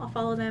brand, I'll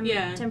follow them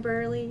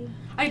temporarily.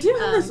 I do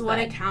have this one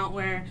account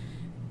where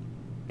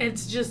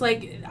it's just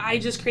like, I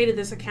just created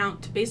this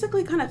account to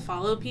basically kind of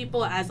follow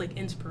people as like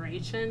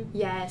inspiration.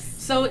 Yes.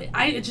 So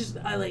I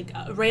like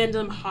a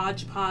random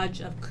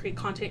hodgepodge of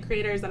content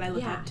creators that I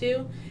look up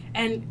to.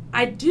 And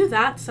I do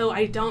that so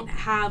I don't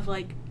have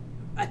like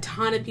a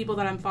ton of people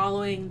that I'm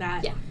following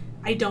that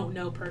I don't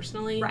know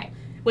personally. Right.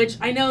 Which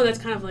I know that's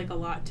kind of like a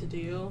lot to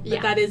do,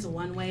 but that is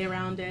one way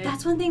around it.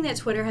 That's one thing that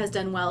Twitter has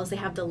done well, is they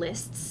have the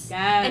lists.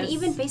 Yes. And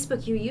even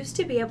Facebook, you used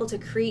to be able to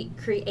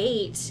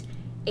create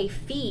a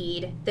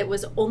feed that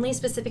was only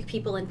specific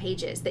people and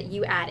pages that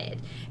you added.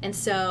 And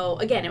so,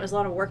 again, it was a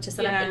lot of work to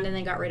set up, and then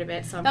they got rid of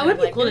it. So that would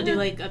be cool to do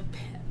like a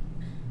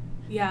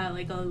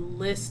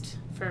list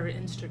for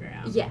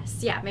Instagram.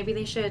 Yes, yeah, maybe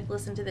they should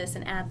listen to this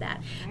and add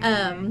that.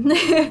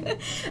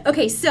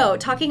 Okay, so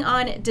talking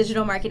on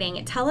digital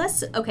marketing, tell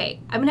us, I'm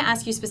going to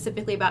ask you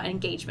specifically about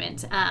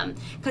engagement,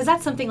 because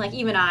that's something like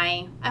even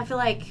I feel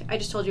like I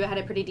just told you I had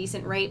a pretty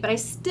decent rate, but I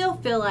still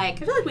feel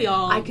like we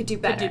all I could do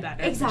better.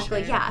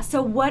 Exactly, yeah.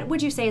 So what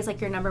would you say is like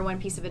your number one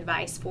piece of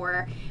advice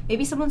for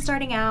maybe someone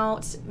starting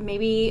out,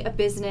 maybe a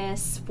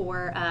business,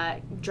 for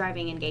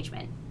driving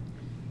engagement?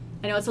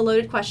 I know it's a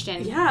loaded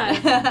question.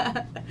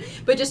 Yeah.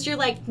 But just your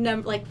like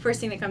first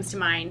thing that comes to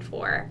mind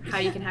for how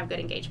you can have good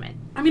engagement.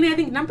 I mean, I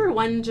think number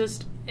one,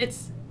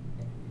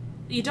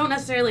 you don't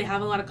necessarily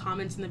have a lot of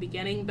comments in the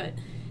beginning, but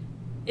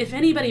if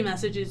anybody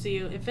messages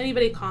you, if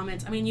anybody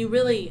comments, I mean,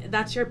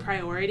 that's your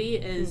priority,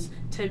 is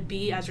to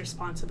be as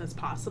responsive as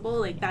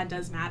possible. Like, that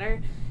does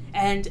matter.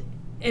 And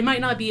it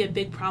might not be a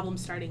big problem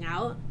starting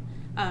out.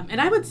 And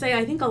I would say,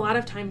 I think a lot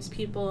of times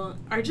people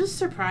are just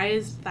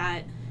surprised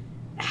that,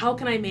 how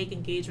can I make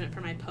engagement for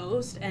my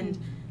post? And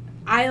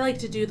I like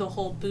to do the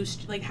whole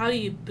boost, like how do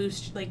you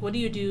boost, like what do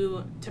you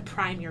do to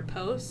prime your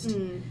post?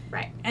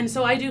 Right. And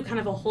so I do kind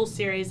of a whole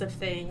series of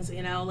things,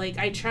 like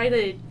I try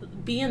to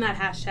be in that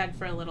hashtag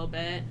for a little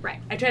bit.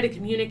 Right. I try to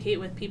communicate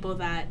with people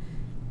that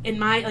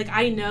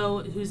I know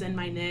who's in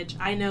my niche.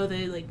 I know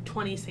the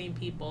 20 same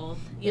people,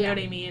 you know what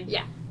I mean?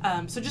 Yeah.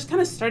 So just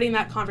kind of starting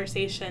that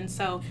conversation.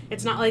 So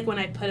it's not like when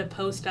I put a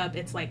post up,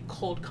 it's like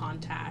cold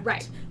contact.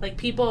 Right. Like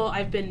people,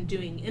 I've been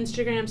doing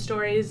Instagram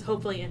stories,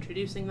 hopefully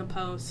introducing the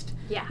post.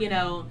 Yeah.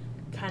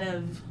 Kind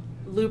of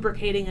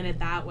lubricating it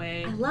that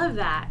way. I love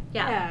that.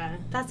 Yeah.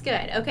 That's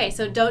good. Okay,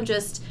 so don't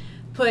just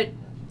put...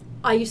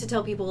 I used to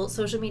tell people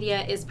social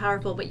media is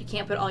powerful, but you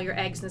can't put all your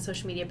eggs in the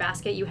social media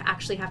basket. You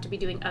actually have to be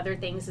doing other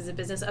things as a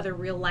business, other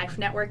real life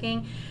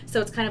networking.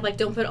 So it's kind of like,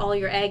 don't put all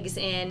your eggs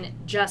in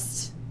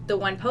just the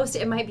one post.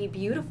 It might be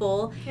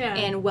beautiful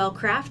and well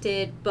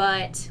crafted,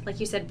 but like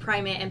you said,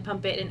 prime it and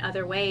pump it in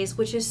other ways,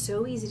 which is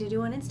so easy to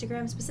do on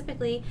Instagram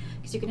specifically,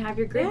 because you can have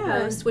your grid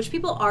posts, which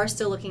people are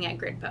still looking at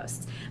grid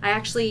posts. I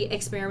actually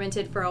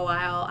experimented for a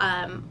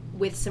while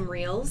with some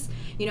reels.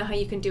 You know how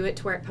you can do it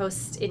to where it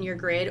posts in your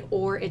grid,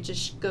 or it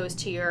just goes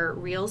to your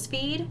reels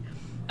feed?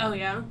 Oh,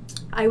 yeah?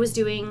 I was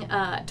doing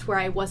to where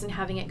I wasn't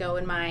having it go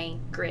in my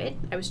grid.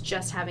 I was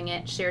just having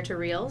it share to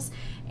reels.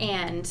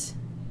 And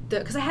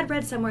because I had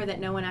read somewhere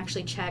that no one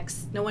actually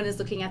checks, no one is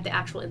looking at the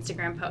actual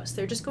Instagram posts.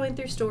 They're just going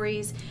through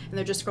stories, and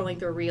they're just scrolling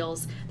through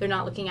reels. They're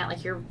not looking at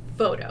like your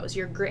photos,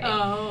 your grid.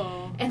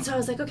 Oh. And so I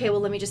was like, okay, well,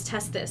 let me just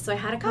test this. So I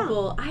had a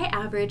couple, I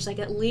averaged like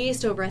at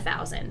least over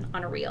 1,000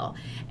 on a reel.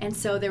 And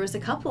so there was a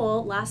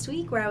couple last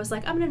week where I was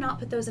like, I'm going to not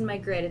put those in my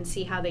grid and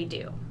see how they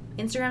do.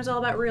 Instagram's all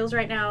about reels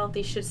right now.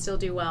 They should still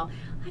do well.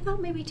 I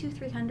got maybe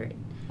 200-300.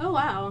 Oh,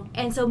 wow.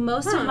 And so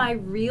most of my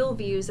reel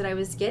views that I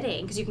was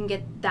getting, because you can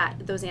get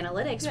those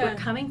analytics, were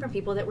coming from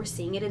people that were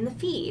seeing it in the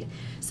feed.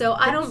 So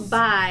I don't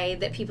buy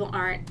that people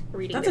aren't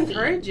reading the feed. That's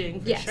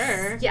encouraging, for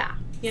sure. Yeah.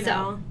 You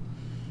know?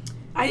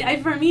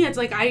 I for me, it's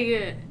like,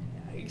 I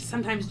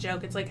sometimes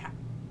joke, it's like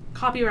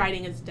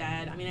copywriting is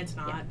dead. I mean, it's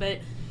not. But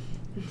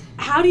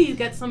how do you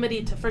get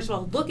somebody to, first of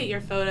all, look at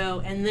your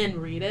photo and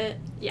then read it?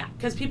 Yeah.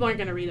 Because people aren't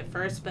going to read it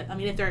first. But, I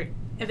mean,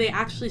 if they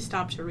actually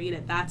stop to read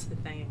it, that's the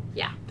thing.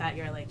 Yeah. That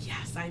you're like,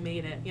 yes, I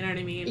made it. You know what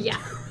I mean? Yeah.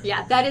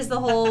 Yeah. That is the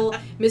whole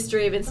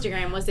mystery of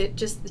Instagram. Was it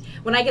just,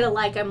 when I get a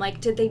like, I'm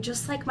like, did they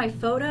just like my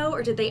photo,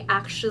 or did they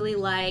actually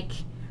like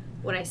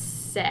what I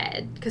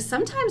said? Because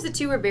sometimes the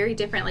two are very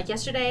different. Like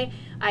yesterday,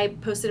 I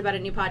posted about a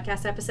new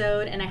podcast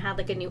episode, and I had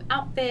like a new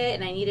outfit,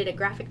 and I needed a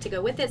graphic to go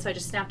with it, so I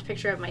just snapped a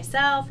picture of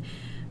myself.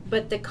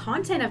 But the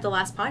content of the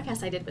last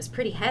podcast I did was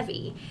pretty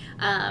heavy.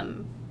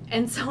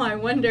 And so I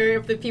wonder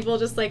if the people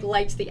just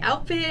liked the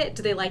outfit.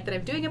 Do they like that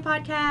I'm doing a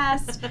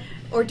podcast?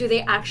 Or do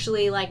they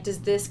actually does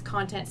this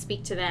content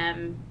speak to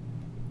them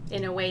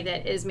in a way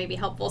that is maybe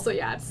helpful? So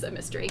yeah, it's a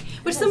mystery.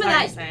 Which some of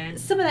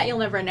that you'll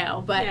never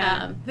know. But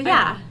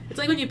yeah. It's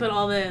like when you put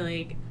all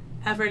the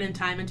effort and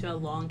time into a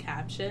long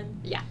caption.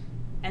 Yeah.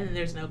 and then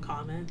there's no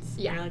comments.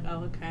 Yeah. You're like,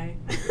 oh, okay.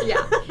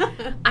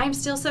 Yeah. I'm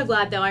still so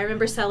glad, though. I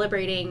remember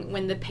celebrating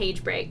when the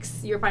page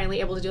breaks. You were finally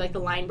able to do, like, the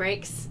line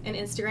breaks in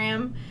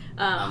Instagram.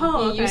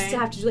 You used to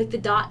have to do, like, the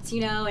dots,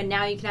 you know, and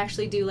now you can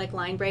actually do, like,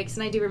 line breaks.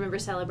 And I do remember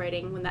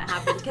celebrating when that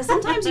happened. Because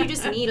sometimes you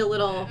just need a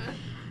little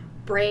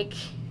break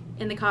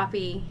in the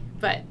copy.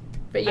 But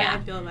yeah.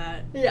 I feel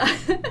that. Yeah.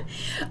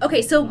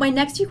 Okay, so my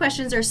next few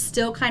questions are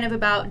still kind of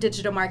about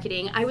digital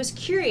marketing. I was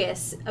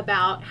curious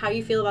about how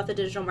you feel about the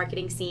digital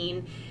marketing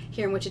scene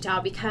here in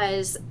Wichita,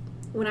 because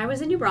when I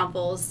was in New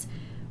Braunfels,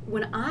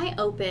 when I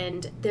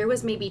opened, there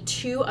was maybe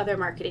 2 other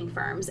marketing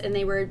firms, and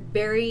they were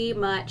very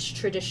much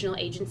traditional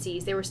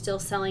agencies. They were still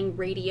selling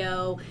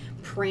radio,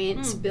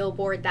 print,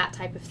 billboard, that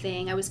type of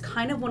thing. I was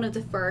kind of one of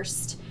the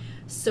first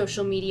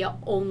social media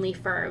only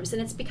firms,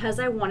 and it's because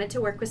I wanted to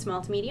work with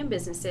small to medium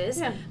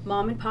businesses,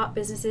 mom and pop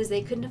businesses.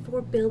 They couldn't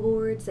afford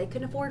billboards, they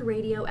couldn't afford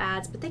radio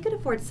ads, but they could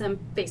afford some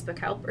Facebook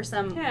help or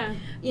some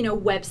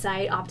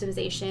website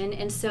optimization.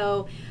 And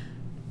so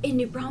in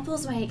New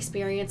Braunfels, my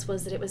experience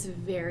was that it was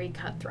very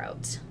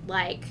cutthroat.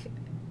 Like,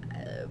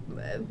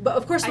 but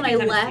of course when I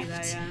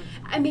left,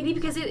 and maybe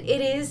because it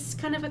is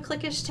kind of a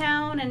cliquish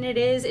town, and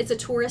it's a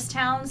tourist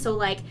town, so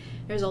like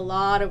there's a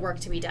lot of work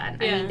to be done.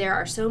 I mean, there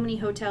are so many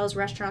hotels,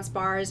 restaurants,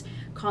 bars,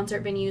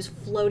 concert venues,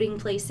 floating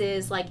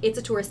places. Like, it's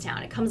a tourist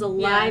town. It comes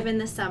alive in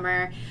the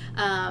summer.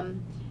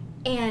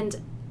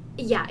 And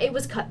yeah, it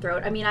was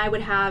cutthroat. I mean, I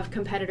would have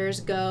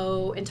competitors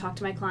go and talk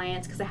to my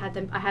clients because I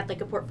had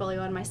like a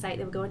portfolio on my site.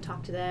 They would go and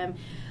talk to them,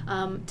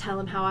 tell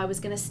them how I was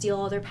going to steal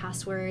all their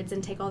passwords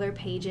and take all their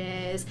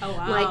pages. Oh,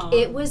 wow. Like,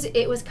 it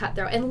was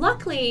cutthroat. And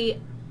luckily,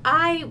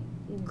 I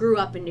grew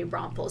up in New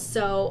Braunfels,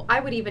 so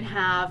I would even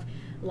have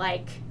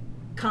like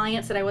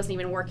clients that I wasn't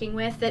even working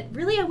with that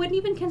really I wouldn't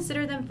even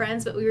consider them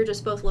friends, but we were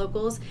just both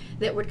locals,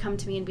 that would come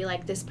to me and be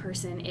like, this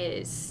person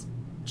is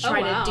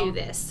trying to do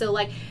this. So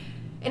like,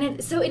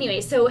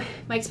 so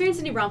my experience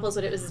in New Braunfels,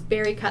 it was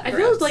very cutthroat. I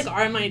feel like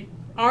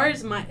our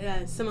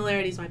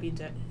similarities might be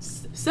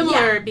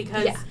similar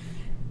because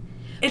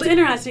it's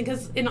interesting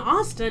because in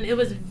Austin it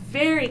was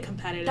very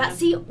competitive.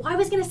 I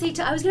was gonna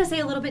say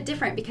a little bit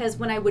different, because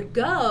when I would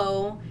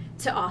go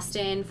to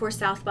Austin for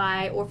South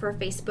by or for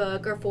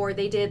Facebook or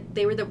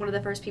they were one of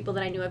the first people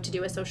that I knew of to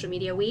do a social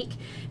media week,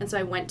 and so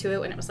I went to it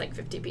when it was like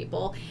 50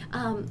 people.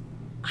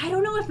 I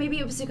don't know if maybe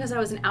it was because I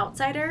was an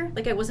outsider,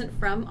 like I wasn't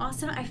from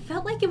Austin. I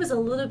felt like it was a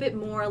little bit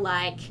more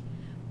like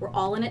we're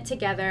all in it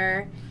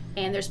together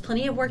and there's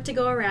plenty of work to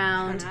go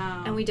around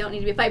and we don't need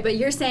to be a fight. But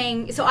you're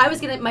saying, so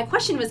my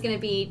question was going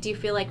to be, do you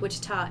feel like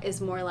Wichita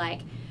is more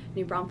like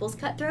New Braunfels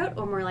cutthroat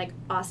or more like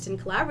Austin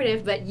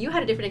collaborative? But you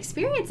had a different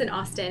experience in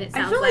Austin, it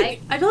sounds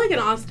like. I feel like in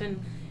Austin,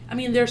 I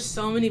mean, there's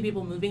so many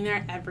people moving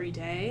there every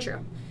day.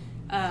 True.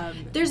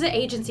 There's an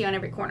agency on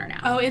every corner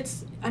now. Oh, it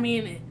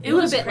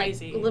was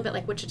crazy. A little bit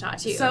like Wichita,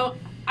 too. So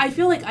I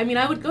feel like, I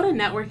would go to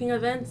networking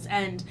events,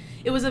 and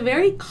it was a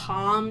very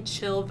calm,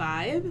 chill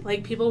vibe.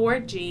 Like, people wore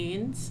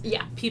jeans.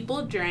 Yeah.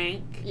 People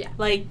drank. Yeah.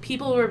 Like,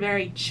 people were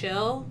very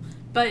chill.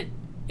 But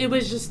it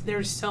was just,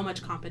 there's so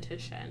much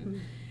competition. Mm-hmm.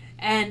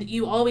 And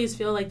you always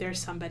feel like there's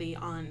somebody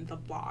on the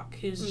block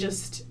who's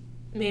just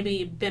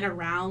maybe been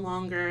around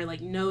longer,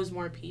 like, knows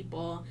more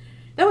people.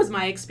 That was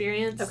my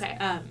experience. Okay.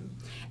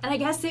 And I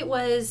guess it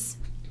was,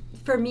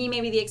 for me,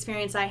 maybe the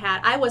experience I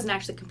had, I wasn't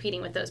actually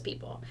competing with those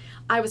people.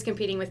 I was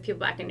competing with people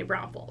back in New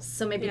Braunfels.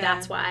 So maybe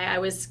that's why I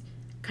was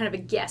kind of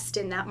a guest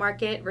in that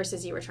market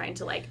versus you were trying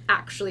to, like,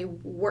 actually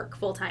work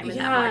full-time in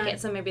that market.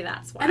 So maybe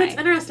that's why. And it's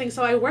interesting.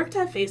 So I worked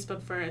at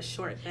Facebook for a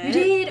short bit. You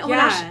did? Oh, my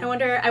gosh. I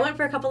wonder, I went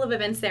for a couple of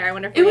events there. I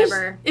wonder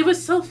if It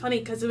was so funny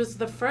because it was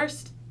the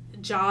first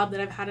job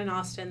that I've had in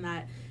Austin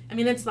that,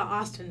 it's the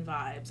Austin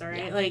vibes, all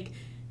right? Yeah. Like,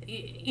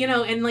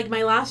 and like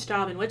my last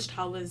job in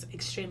Wichita was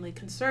extremely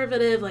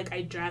conservative. Like,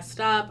 I dressed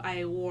up,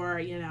 I wore,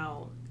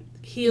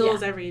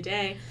 heels every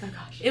day. Oh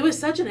gosh. It was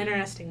such an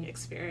interesting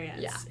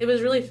experience. Yeah. It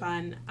was really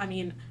fun.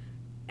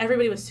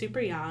 Everybody was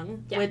super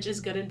young, which is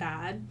good and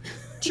bad.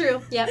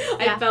 True. Yep.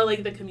 I felt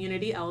like the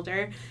community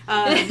elder.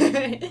 But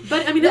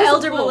the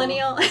elder cool.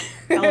 Millennial.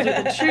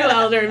 The true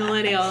elder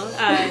millennial.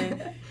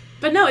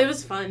 But no, it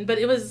was fun. But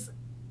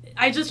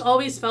I just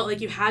always felt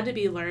like you had to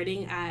be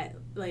learning at,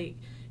 like,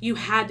 you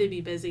had to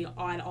be busy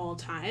at all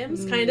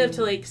times, kind of,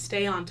 to, like,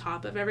 stay on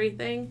top of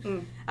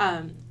everything.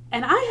 And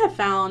I have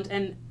found,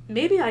 and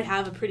maybe I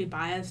have a pretty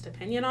biased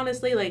opinion,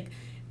 honestly, like,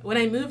 when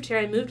I moved here,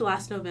 I moved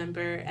last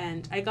November,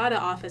 and I got an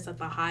office at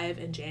the Hive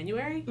in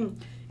January.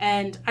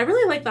 And I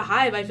really like the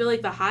Hive. I feel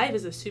like the Hive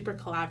is a super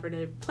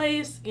collaborative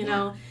place, you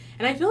know,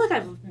 and I feel like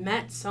I've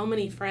met so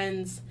many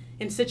friends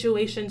in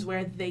situations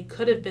where they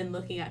could have been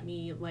looking at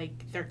me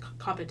like their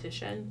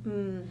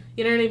competition.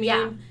 You know what I mean?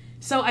 Yeah.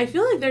 So I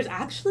feel like there's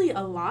actually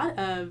a lot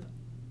of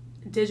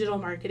digital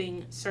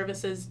marketing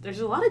services. There's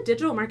a lot of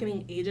digital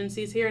marketing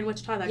agencies here in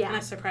Wichita that kind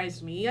of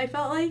surprised me, I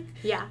felt like.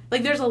 Yeah.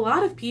 Like, there's a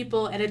lot of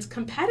people, and it's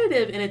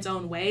competitive in its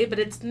own way, but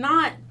it's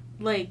not,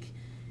 like,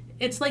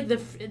 it's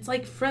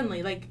like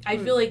friendly. Like, I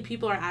feel like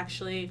people are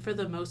actually, for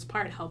the most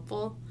part,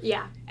 helpful.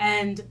 Yeah.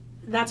 And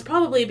that's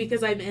probably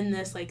because I'm in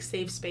this, like,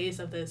 safe space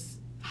of this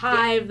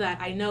hive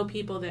that I know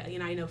people that,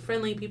 I know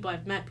friendly people.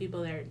 I've met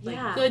people that are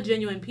like good,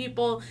 genuine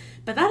people.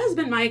 But that has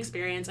been my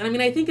experience. And I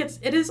mean, I think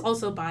it is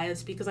also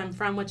biased because I'm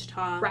from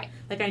Wichita. Right.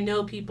 Like I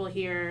know people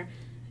here,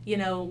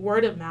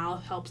 word of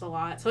mouth helps a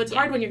lot. So it's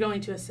hard when you're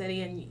going to a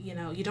city and,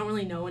 you don't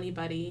really know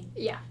anybody.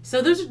 Yeah.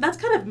 So that's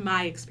kind of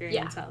my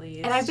experience at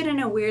least. And I've been in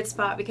a weird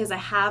spot because I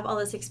have all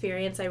this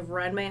experience. I've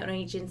run my own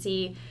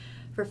agency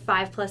for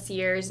 5+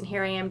 years, and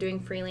here I am doing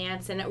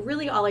freelance, and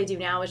really all I do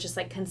now is just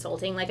like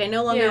consulting. Like I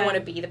no longer want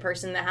to be the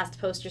person that has to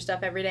post your stuff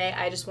every day.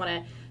 I just want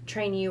to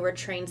train you or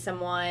train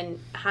someone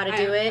how to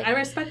do it. I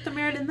respect the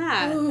merit in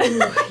that. Ooh,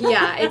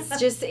 yeah, it's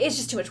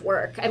just too much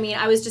work. I mean,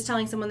 I was just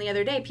telling someone the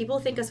other day, people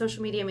think a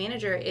social media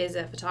manager is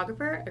a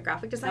photographer, a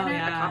graphic designer,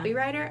 a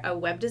copywriter, a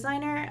web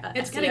designer, a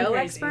SEO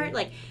expert.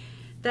 Like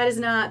that is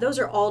not, those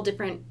are all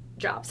different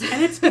jobs.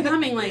 And it's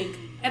becoming like,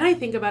 and I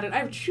think about it,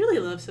 I truly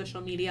love social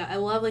media. I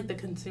love like the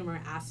consumer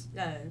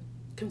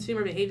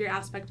behavior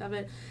aspect of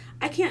it.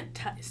 I can't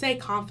say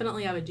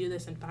confidently I would do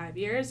this in 5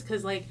 years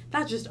because like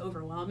that's just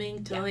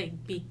overwhelming to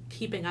like be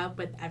keeping up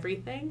with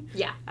everything.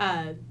 Yeah.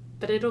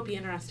 But it'll be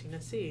interesting to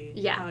see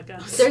how it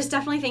goes. There's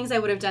definitely things I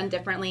would have done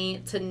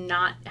differently to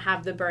not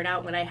have the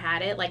burnout when I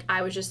had it. Like,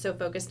 I was just so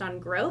focused on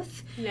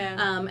growth.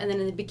 Yeah. And then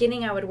in the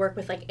beginning, I would work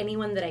with, like,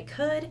 anyone that I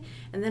could.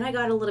 And then I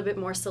got a little bit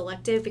more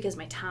selective because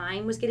my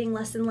time was getting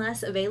less and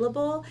less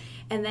available.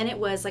 And then it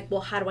was like,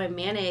 well, how do I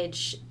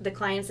manage the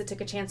clients that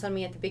took a chance on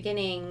me at the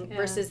beginning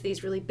versus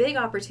these really big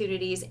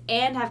opportunities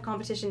and have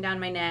competition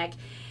down my neck?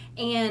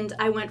 And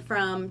I went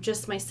from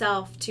just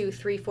myself to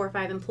 3, 4,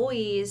 5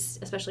 employees,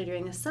 especially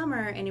during the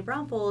summer in New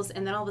Braunfels.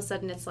 And then all of a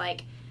sudden it's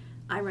like,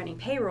 I'm running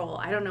payroll.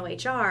 I don't know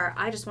HR.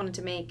 I just wanted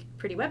to make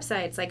pretty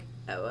websites. Like,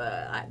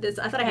 I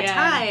thought I had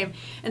time.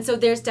 And so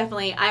there's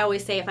definitely, I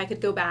always say if I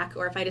could go back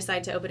or if I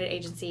decide to open an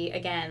agency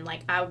again,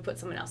 like I would put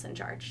someone else in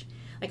charge.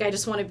 Like I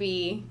just want to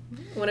be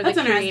one of the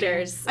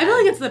creators. I feel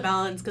like it's the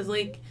balance because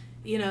like,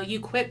 you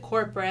quit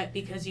corporate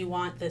because you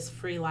want this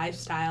free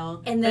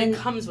lifestyle, and then it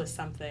comes with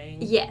something.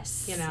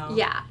 Yes.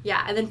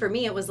 Yeah. And then for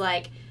me, it was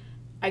like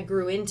I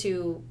grew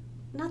into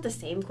not the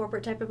same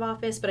corporate type of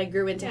office, but I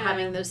grew into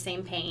having those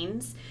same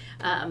pains.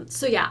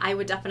 So yeah, I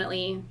would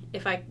definitely,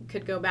 if I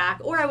could go back,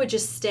 or I would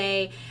just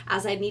stay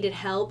as I needed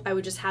help. I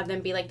would just have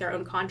them be like their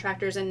own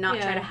contractors and not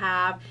try to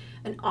have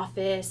an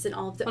office and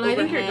all of the overhead. I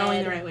think you're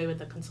going the right way with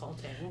the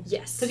consulting.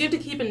 Yes. Because you have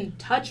to keep in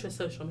touch with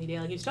social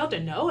media. Like, you still have to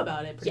know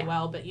about it pretty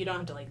well, but you don't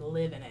have to, like,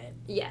 live in it.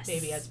 Yes.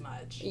 Maybe as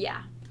much.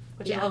 Yeah.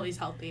 Which is always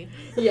healthy.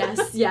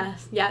 Yes.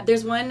 Yeah.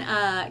 There's one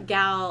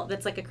gal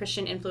that's, like, a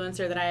Christian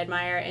influencer that I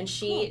admire, and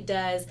she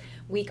does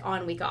week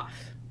on, week off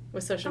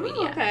with social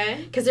media. Okay.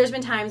 Because there's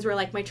been times where,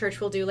 like, my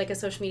church will do, like, a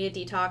social media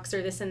detox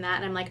or this and that,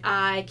 and I'm like,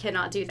 I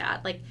cannot do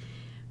that. Like,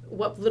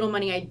 what little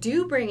money I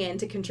do bring in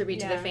to contribute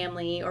to the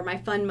family, or my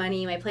fun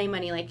money, my play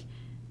money, like,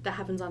 that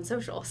happens on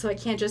social. So I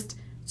can't just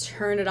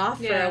turn it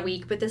off for a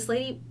week. But this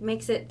lady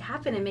makes it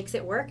happen and makes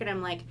it work. And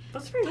I'm like,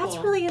 that's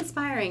cool. Really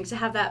inspiring to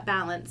have that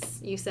balance,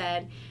 you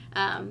said.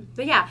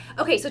 But yeah.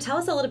 Okay, so tell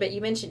us a little bit.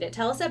 You mentioned it.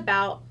 Tell us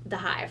about the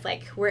Hive.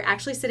 Like, we're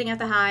actually sitting at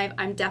the Hive.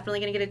 I'm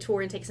definitely going to get a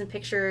tour and take some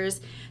pictures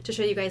to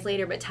show you guys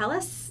later. But tell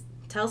us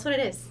what it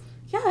is.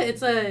 Yeah,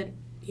 it's a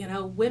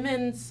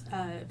women's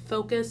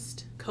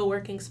focused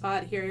co-working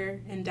spot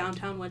here in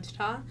downtown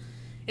Wichita.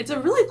 It's a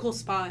really cool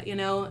spot.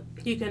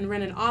 You can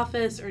rent an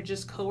office or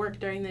just co-work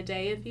during the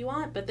day if you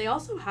want, but they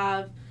also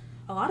have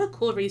a lot of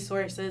cool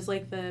resources,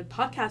 like the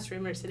podcast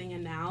room we're sitting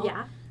in now.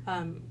 Yeah.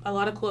 A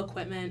lot of cool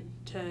equipment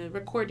to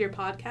record your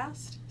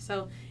podcast.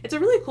 So it's a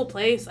really cool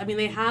place. I mean,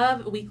 they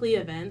have weekly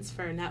events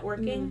for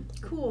networking.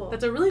 Cool.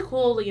 That's a really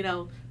cool,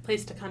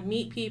 place to come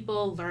meet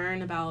people,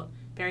 learn about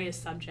various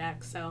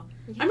subjects. So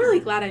I'm really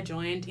glad I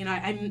joined.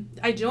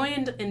 I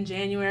joined in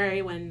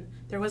January when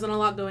there wasn't a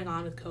lot going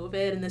on with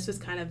COVID, and this was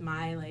kind of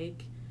my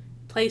like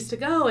place to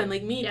go and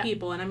like meet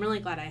people, and I'm really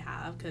glad I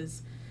have,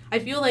 because I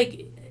feel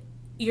like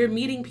you're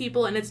meeting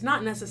people and it's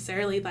not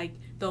necessarily like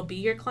they'll be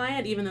your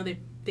client, even though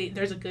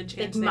there's a good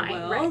chance they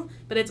will. Right.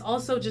 But it's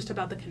also just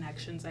about the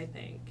connections, I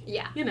think.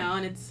 Yeah.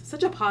 And it's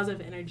such a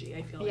positive energy,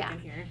 I feel like, in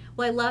here.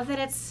 Well, I love that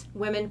it's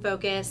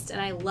women-focused, and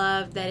I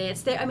love that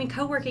it's there. I mean,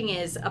 co-working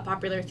is a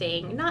popular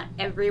thing. Not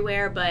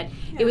everywhere, but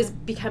it was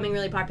becoming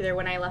really popular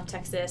when I left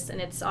Texas,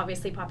 and it's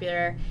obviously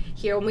popular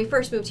here. When we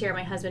first moved here,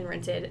 my husband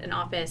rented an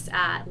office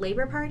at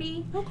Labor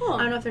Party. Oh, cool.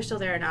 I don't know if they're still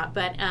there or not,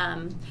 but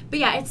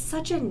yeah, it's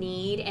such a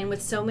need, and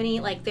with so many,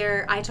 like,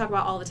 I talk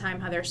about all the time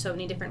how there's so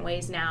many different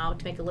ways now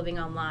to make a living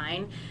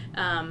online.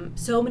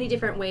 So many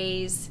different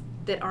ways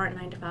that aren't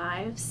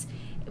 9-to-5s,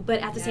 but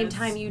at the same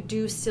time you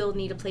do still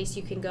need a place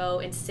you can go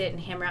and sit and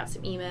hammer out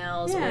some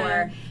emails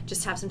or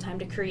just have some time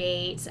to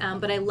create,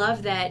 but I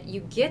love that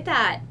you get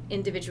that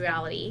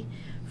individuality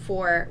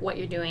for what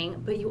you're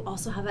doing, but you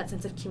also have that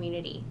sense of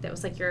community that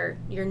was like your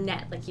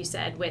net, like you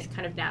said, with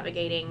kind of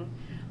navigating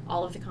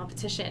all of the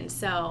competition.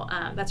 So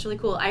that's really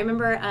cool. I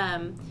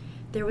remember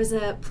there was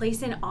a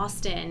place in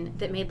Austin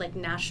that made like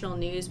national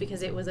news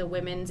because it was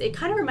it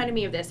kind of reminded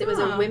me of this. It was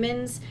a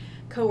women's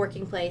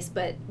co-working place,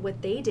 but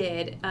what they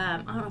did, I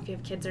don't know if you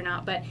have kids or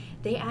not, but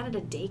they added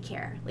a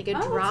daycare, like a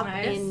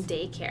drop-in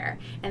daycare,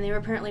 and they were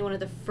apparently one of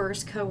the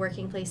first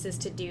co-working places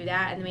to do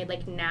that, and they made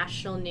like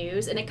national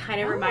news, and it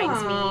kind of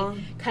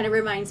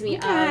reminds me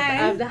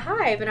of the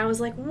Hive, and I was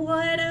like,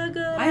 what a good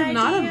idea. I am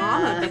not a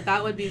mama, but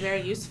that would be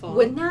very useful.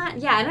 Wouldn't that?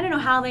 Yeah, and I don't know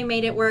how they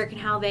made it work and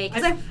how they,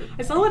 because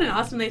I saw one in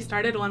Austin. They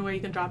started one where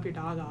you can drop your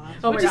dog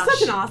off, which is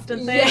such an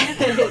Austin thing.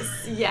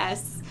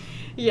 Yes,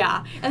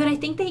 yeah, and then I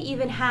think they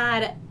even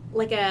had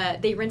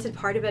they rented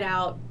part of it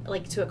out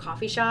like to a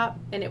coffee shop,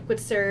 and it would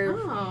serve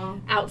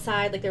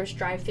outside, like there was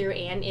drive-through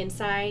and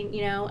inside,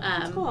 you know.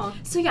 That's cool.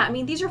 So yeah, I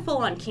mean, these are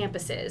full-on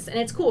campuses, and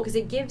it's cool because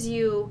it gives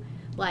you,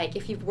 like,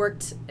 if you've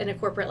worked in a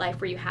corporate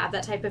life where you have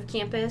that type of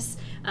campus,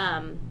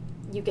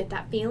 you get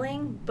that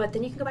feeling, but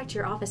then you can go back to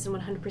your office and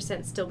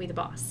 100% still be the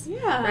boss.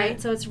 Yeah.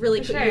 Right? So it's really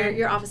cool. Sure.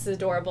 Your office is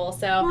adorable.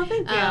 So well,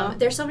 thank you.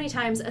 There's so many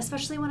times,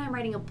 especially when I'm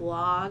writing a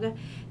blog,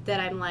 that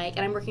I'm like,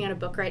 and I'm working on a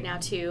book right now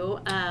too.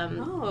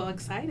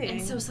 Exciting.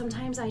 And so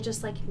sometimes I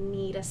just like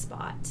need a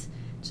spot,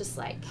 just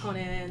like hone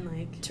in,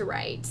 like to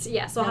write.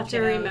 Yeah, so I'll have to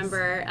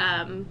remember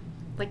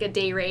like a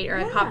day rate or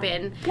a pop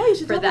in. Yeah, you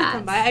should for definitely that.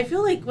 come by. I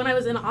feel like when I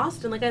was in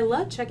Austin, like I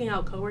loved checking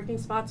out co-working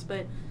spots,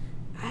 but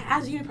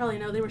as you probably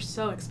know, they were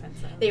so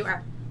expensive. They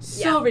were.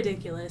 So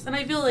ridiculous. And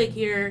I feel like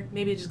here,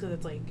 maybe just because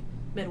it's like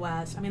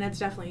Midwest, I mean, that's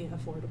definitely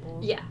affordable.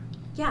 Yeah.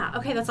 Yeah,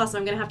 okay, that's awesome.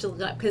 I'm going to have to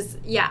look up because,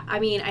 yeah, I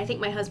mean, I think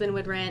my husband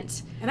would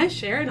rent. And I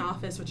share an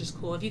office, which is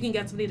cool. If you can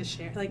get somebody to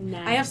share. Like,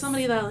 nice. I have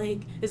somebody that,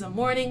 like, is a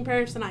morning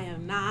person. I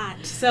am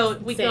not. So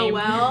we go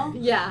well.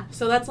 Yeah.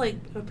 So that's, like,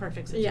 a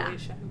perfect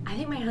situation. Yeah. I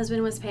think my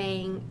husband was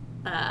paying,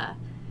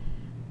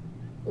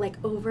 like,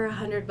 over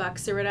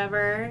 $100 or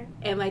whatever,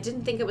 and I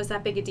didn't think it was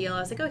that big a deal.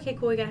 I was like, okay,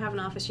 cool, we gotta have an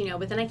office, you know,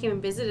 but then I came and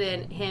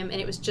visited him,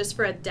 and it was just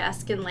for a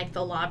desk in, like,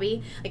 the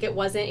lobby. Like, it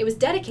was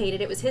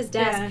dedicated, it was his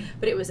desk,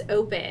 but it was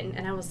open,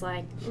 and I was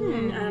like, I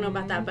don't know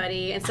about that,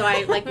 buddy, and so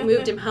I, like,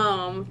 moved him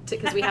home,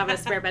 because we have a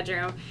spare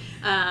bedroom,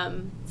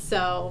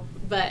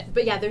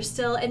 but yeah, there's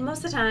still, and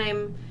most of the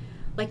time,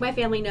 like, my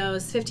family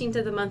knows 15th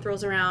of the month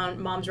rolls around,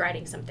 mom's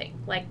writing something.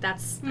 Like,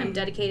 that's, I'm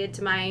dedicated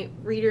to my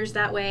readers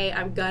that way.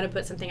 I'm going to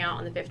put something out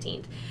on the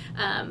 15th.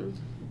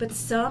 But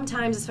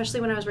sometimes,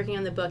 especially when I was working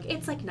on the book,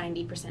 it's like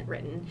 90%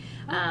 written.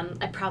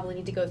 I probably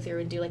need to go through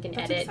and do, like, an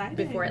edit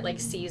before it,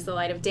 like, sees the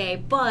light of day.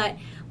 But,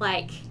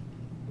 like,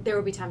 there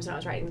would be times when I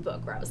was writing the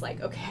book where I was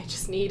like, okay, I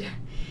just need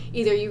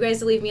either you guys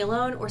to leave me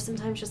alone or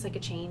sometimes just like a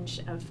change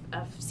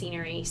of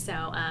scenery. So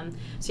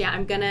yeah,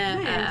 I'm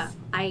gonna,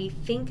 I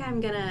think I'm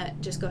gonna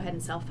just go ahead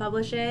and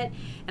self-publish it,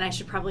 and I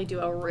should probably do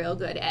a real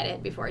good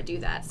edit before I do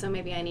that. So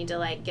maybe I need to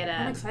like get a...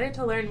 I'm excited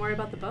to learn more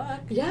about the book.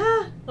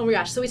 Yeah. Oh my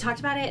gosh. So we talked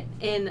about it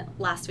in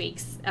last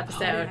week's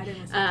episode. I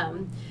didn't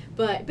listen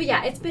but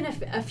yeah, it's been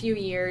a few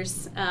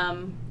years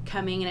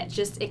coming, and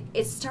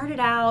it started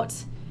out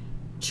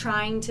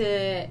trying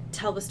to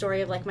tell the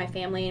story of like my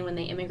family and when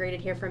they immigrated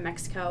here from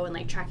Mexico, and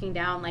like tracking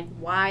down like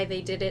why they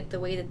did it the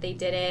way that they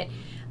did it,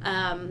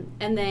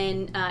 and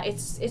then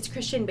it's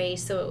Christian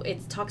based, so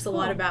it talks a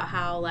lot about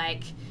how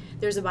like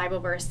there's a Bible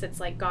verse that's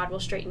like God will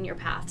straighten your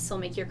paths, he'll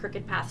make your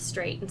crooked path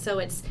straight. And so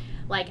it's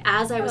like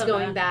as I was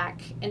going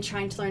back and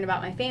trying to learn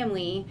about my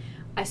family,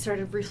 I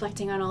started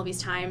reflecting on all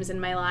these times in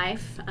my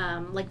life.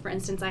 Like, for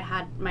instance, I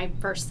had my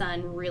first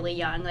son really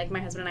young. Like, my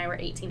husband and I were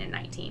 18 and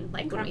 19,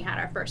 like, when we had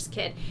our first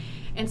kid.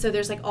 And so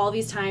there's, like, all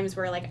these times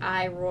where, like,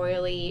 I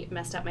royally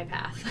messed up my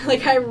path.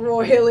 Like, I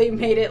royally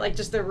made it, like,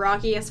 just the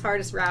rockiest,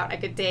 hardest route I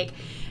could take.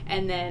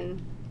 And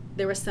then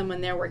there was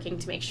someone there working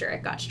to make sure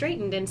it got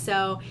straightened. And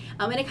so,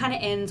 and it kind of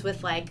ends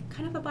with, like,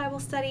 kind of a Bible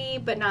study,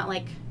 but not,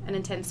 like, an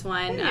intense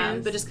one.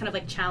 But just kind of,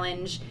 like,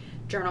 challenge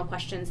journal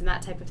questions and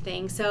that type of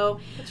thing.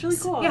 So that's really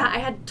cool. Yeah, I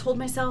had told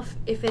myself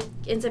if it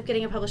ends up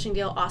getting a publishing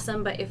deal,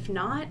 awesome, but if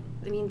not,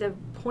 I mean, the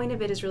point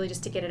of it is really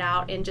just to get it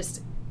out and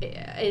just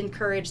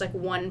encourage like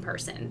one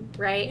person,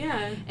 right?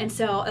 Yeah. And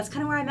so that's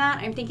kind of where I'm at.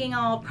 I'm thinking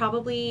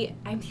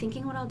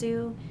what I'll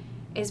do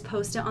is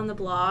post it on the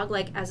blog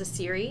like as a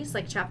series,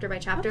 like chapter by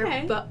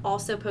chapter, but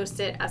also post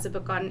it as a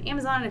book on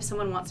Amazon. And if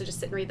someone wants to just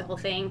sit and read the whole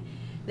thing,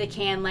 they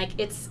can. Like,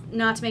 it's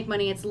not to make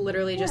money, it's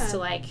literally just to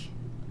like,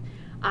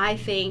 I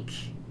think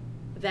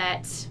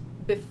that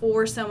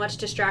before so much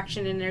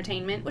distraction and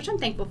entertainment, which I'm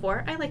thankful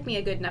for, I like me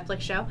a good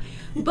Netflix show,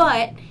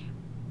 but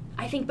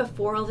I think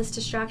before all this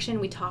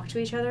distraction, we talked to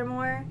each other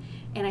more,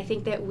 and I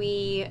think that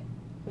we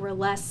were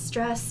less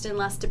stressed and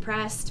less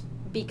depressed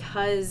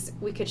because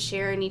we could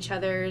share in each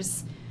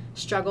other's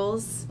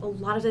struggles. A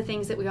lot of the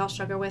things that we all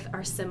struggle with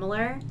are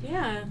similar.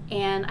 Yeah.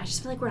 And I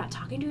just feel like we're not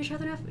talking to each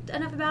other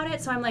enough about it.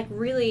 So I'm like,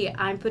 really,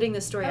 I'm putting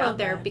this story out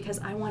there because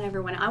I want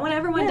everyone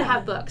to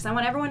have books. I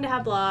want everyone to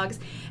have blogs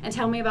and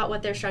tell me about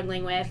what they're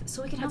struggling with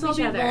so we can help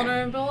each other. Be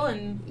vulnerable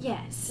and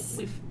yes.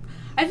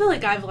 I feel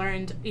like I've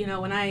learned, you know,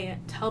 when I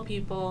tell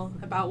people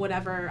about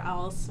whatever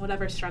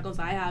struggles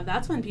I have,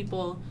 that's when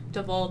people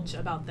divulge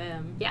about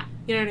them. Yeah.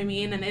 You know what I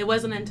mean? And it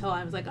wasn't until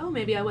I was like, oh,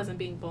 maybe I wasn't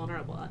being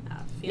vulnerable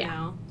enough, you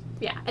know?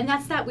 Yeah, and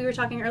that's that we were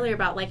talking earlier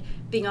about, like,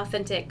 being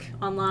authentic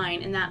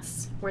online, and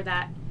that's where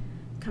that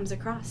comes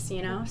across,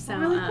 you know. So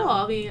really cool.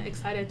 I'll be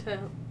excited to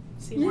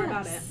see more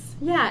about it.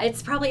 Yeah,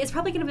 it's probably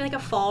going to be like a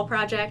fall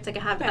project. Like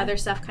I have other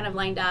stuff kind of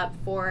lined up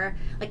for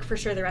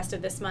sure the rest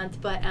of this month.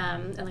 But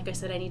and like I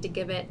said,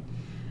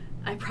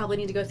 I probably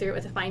need to go through it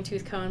with a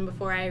fine-tooth comb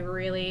before I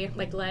really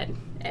let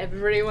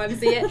everyone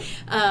see it.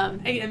 I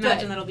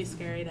imagine that'll be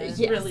scary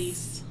to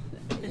release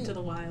into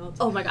the wild.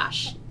 Oh my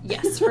gosh,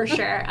 yes, for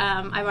sure.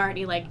 I'm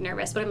already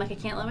nervous, but I'm I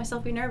can't let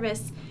myself be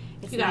nervous.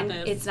 It's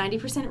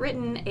 90%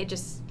 written. It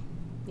just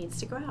needs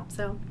to go out.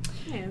 So.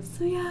 Nice.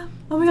 So yeah.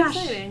 Oh my gosh.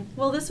 Exciting.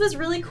 Well, this was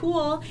really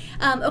cool.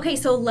 Okay,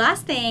 so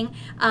last thing,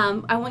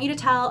 I want you to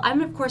tell. I'm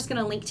of course going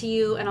to link to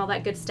you and all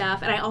that good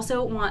stuff, and I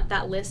also want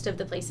that list of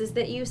the places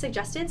that you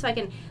suggested, so I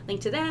can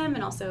link to them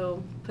and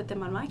also put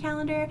them on my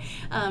calendar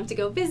to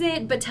go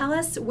visit. But tell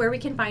us where we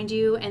can find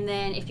you, and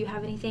then if you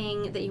have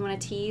anything that you want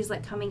to tease,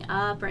 coming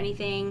up or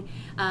anything.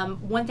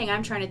 One thing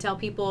I'm trying to tell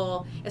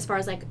people as far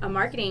as a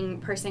marketing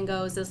person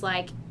goes is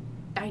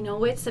I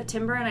know it's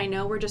September and I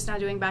know we're just now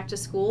doing back to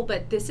school,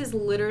 but this is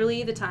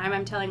literally the time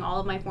I'm telling all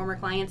of my former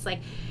clients,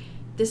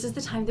 this is the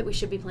time that we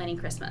should be planning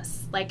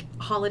Christmas.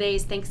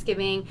 Holidays,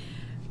 Thanksgiving,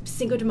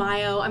 Cinco de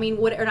Mayo,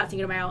 or not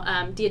Cinco de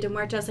Mayo, Dia de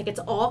Muertos, it's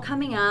all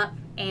coming up,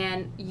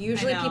 and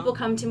usually people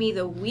come to me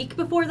the week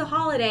before the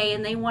holiday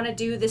and they want to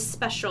do this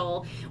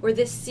special or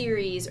this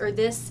series or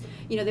this,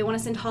 they want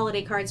to send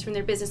holiday cards from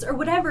their business or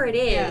whatever it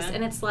is,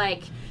 and it's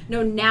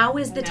no, now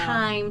is the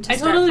time to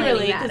start planning that. I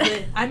totally relate,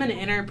 because I'm an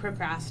inner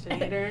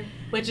procrastinator,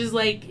 which is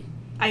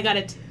I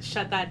gotta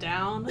shut that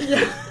down.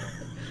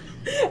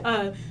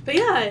 But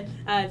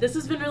yeah, this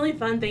has been really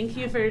fun. Thank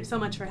you so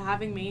much for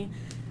having me.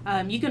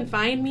 You can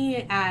find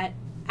me at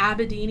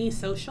Abedini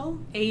Social,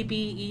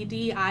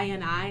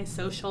 ABEDINI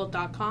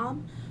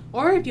social.com.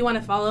 Or if you want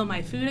to follow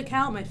my foodie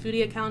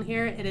account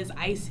here, it is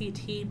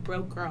ICT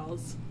Broke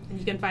Girls. And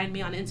you can find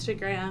me on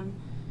Instagram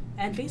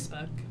and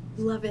Facebook.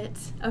 Love it.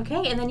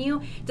 Okay, and then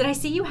did I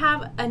see you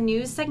have a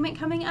news segment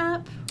coming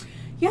up?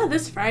 Yeah,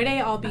 this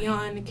Friday I'll be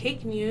on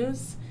Cake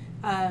News.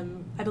 I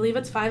believe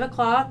it's 5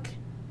 o'clock.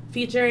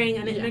 Featuring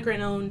an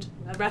immigrant-owned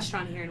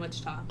restaurant here in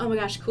Wichita. Oh my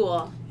gosh,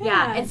 cool.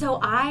 Yeah. And so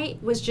I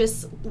was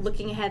just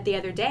looking ahead the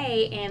other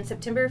day, and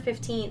September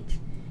 15th,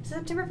 is it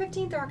September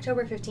 15th or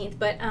October 15th?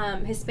 But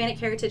Hispanic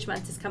Heritage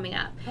Month is coming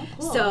up. Oh,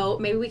 cool. So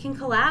maybe we can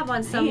collab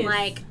on some,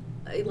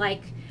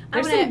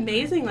 There's some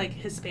amazing,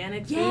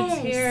 Hispanic foods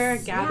here.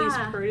 Gabby's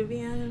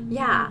Peruvian.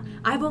 Yeah.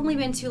 I've only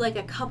been to,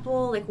 a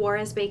couple,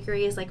 Juarez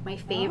Bakery is, my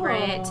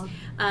favorite.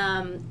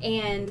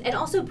 And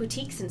also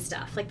boutiques and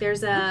stuff.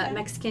 There's a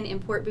Mexican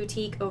import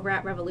boutique over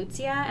at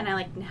Revolucia, and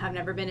I, have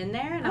never been in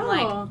there. And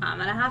I'm I'm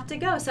going to have to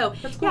go. So,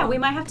 yeah, we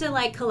might have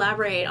to,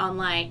 collaborate on,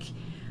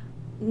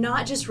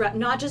 not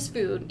just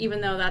food, even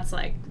though that's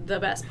the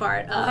best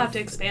part. I'll have to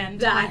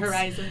expand my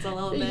horizons a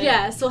little bit.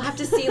 Yes, we'll have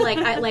to see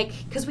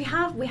because we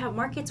have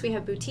markets, we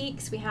have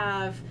boutiques, we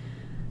have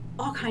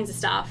all kinds of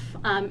stuff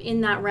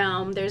in that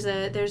realm.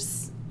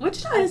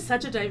 Wichita is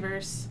such a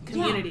diverse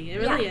community.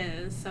 It really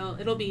is. So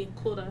it'll be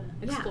cool to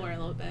explore a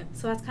little bit.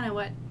 So that's kind of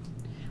what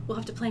we'll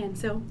have to plan.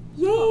 So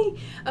yay!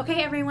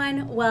 Okay,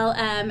 everyone. Well,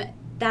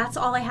 that's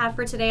all I have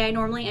for today. I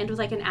normally end with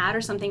an ad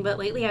or something, but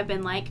lately I've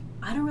been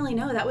I don't really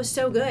know. That was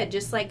so good.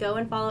 Just go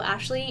and follow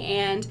Ashley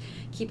and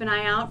keep an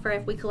eye out for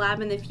if we collab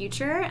in the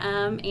future,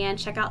 and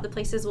check out the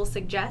places we'll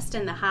suggest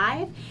in the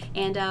Hive,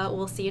 and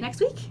we'll see you next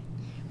week.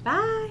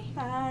 Bye.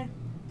 Bye.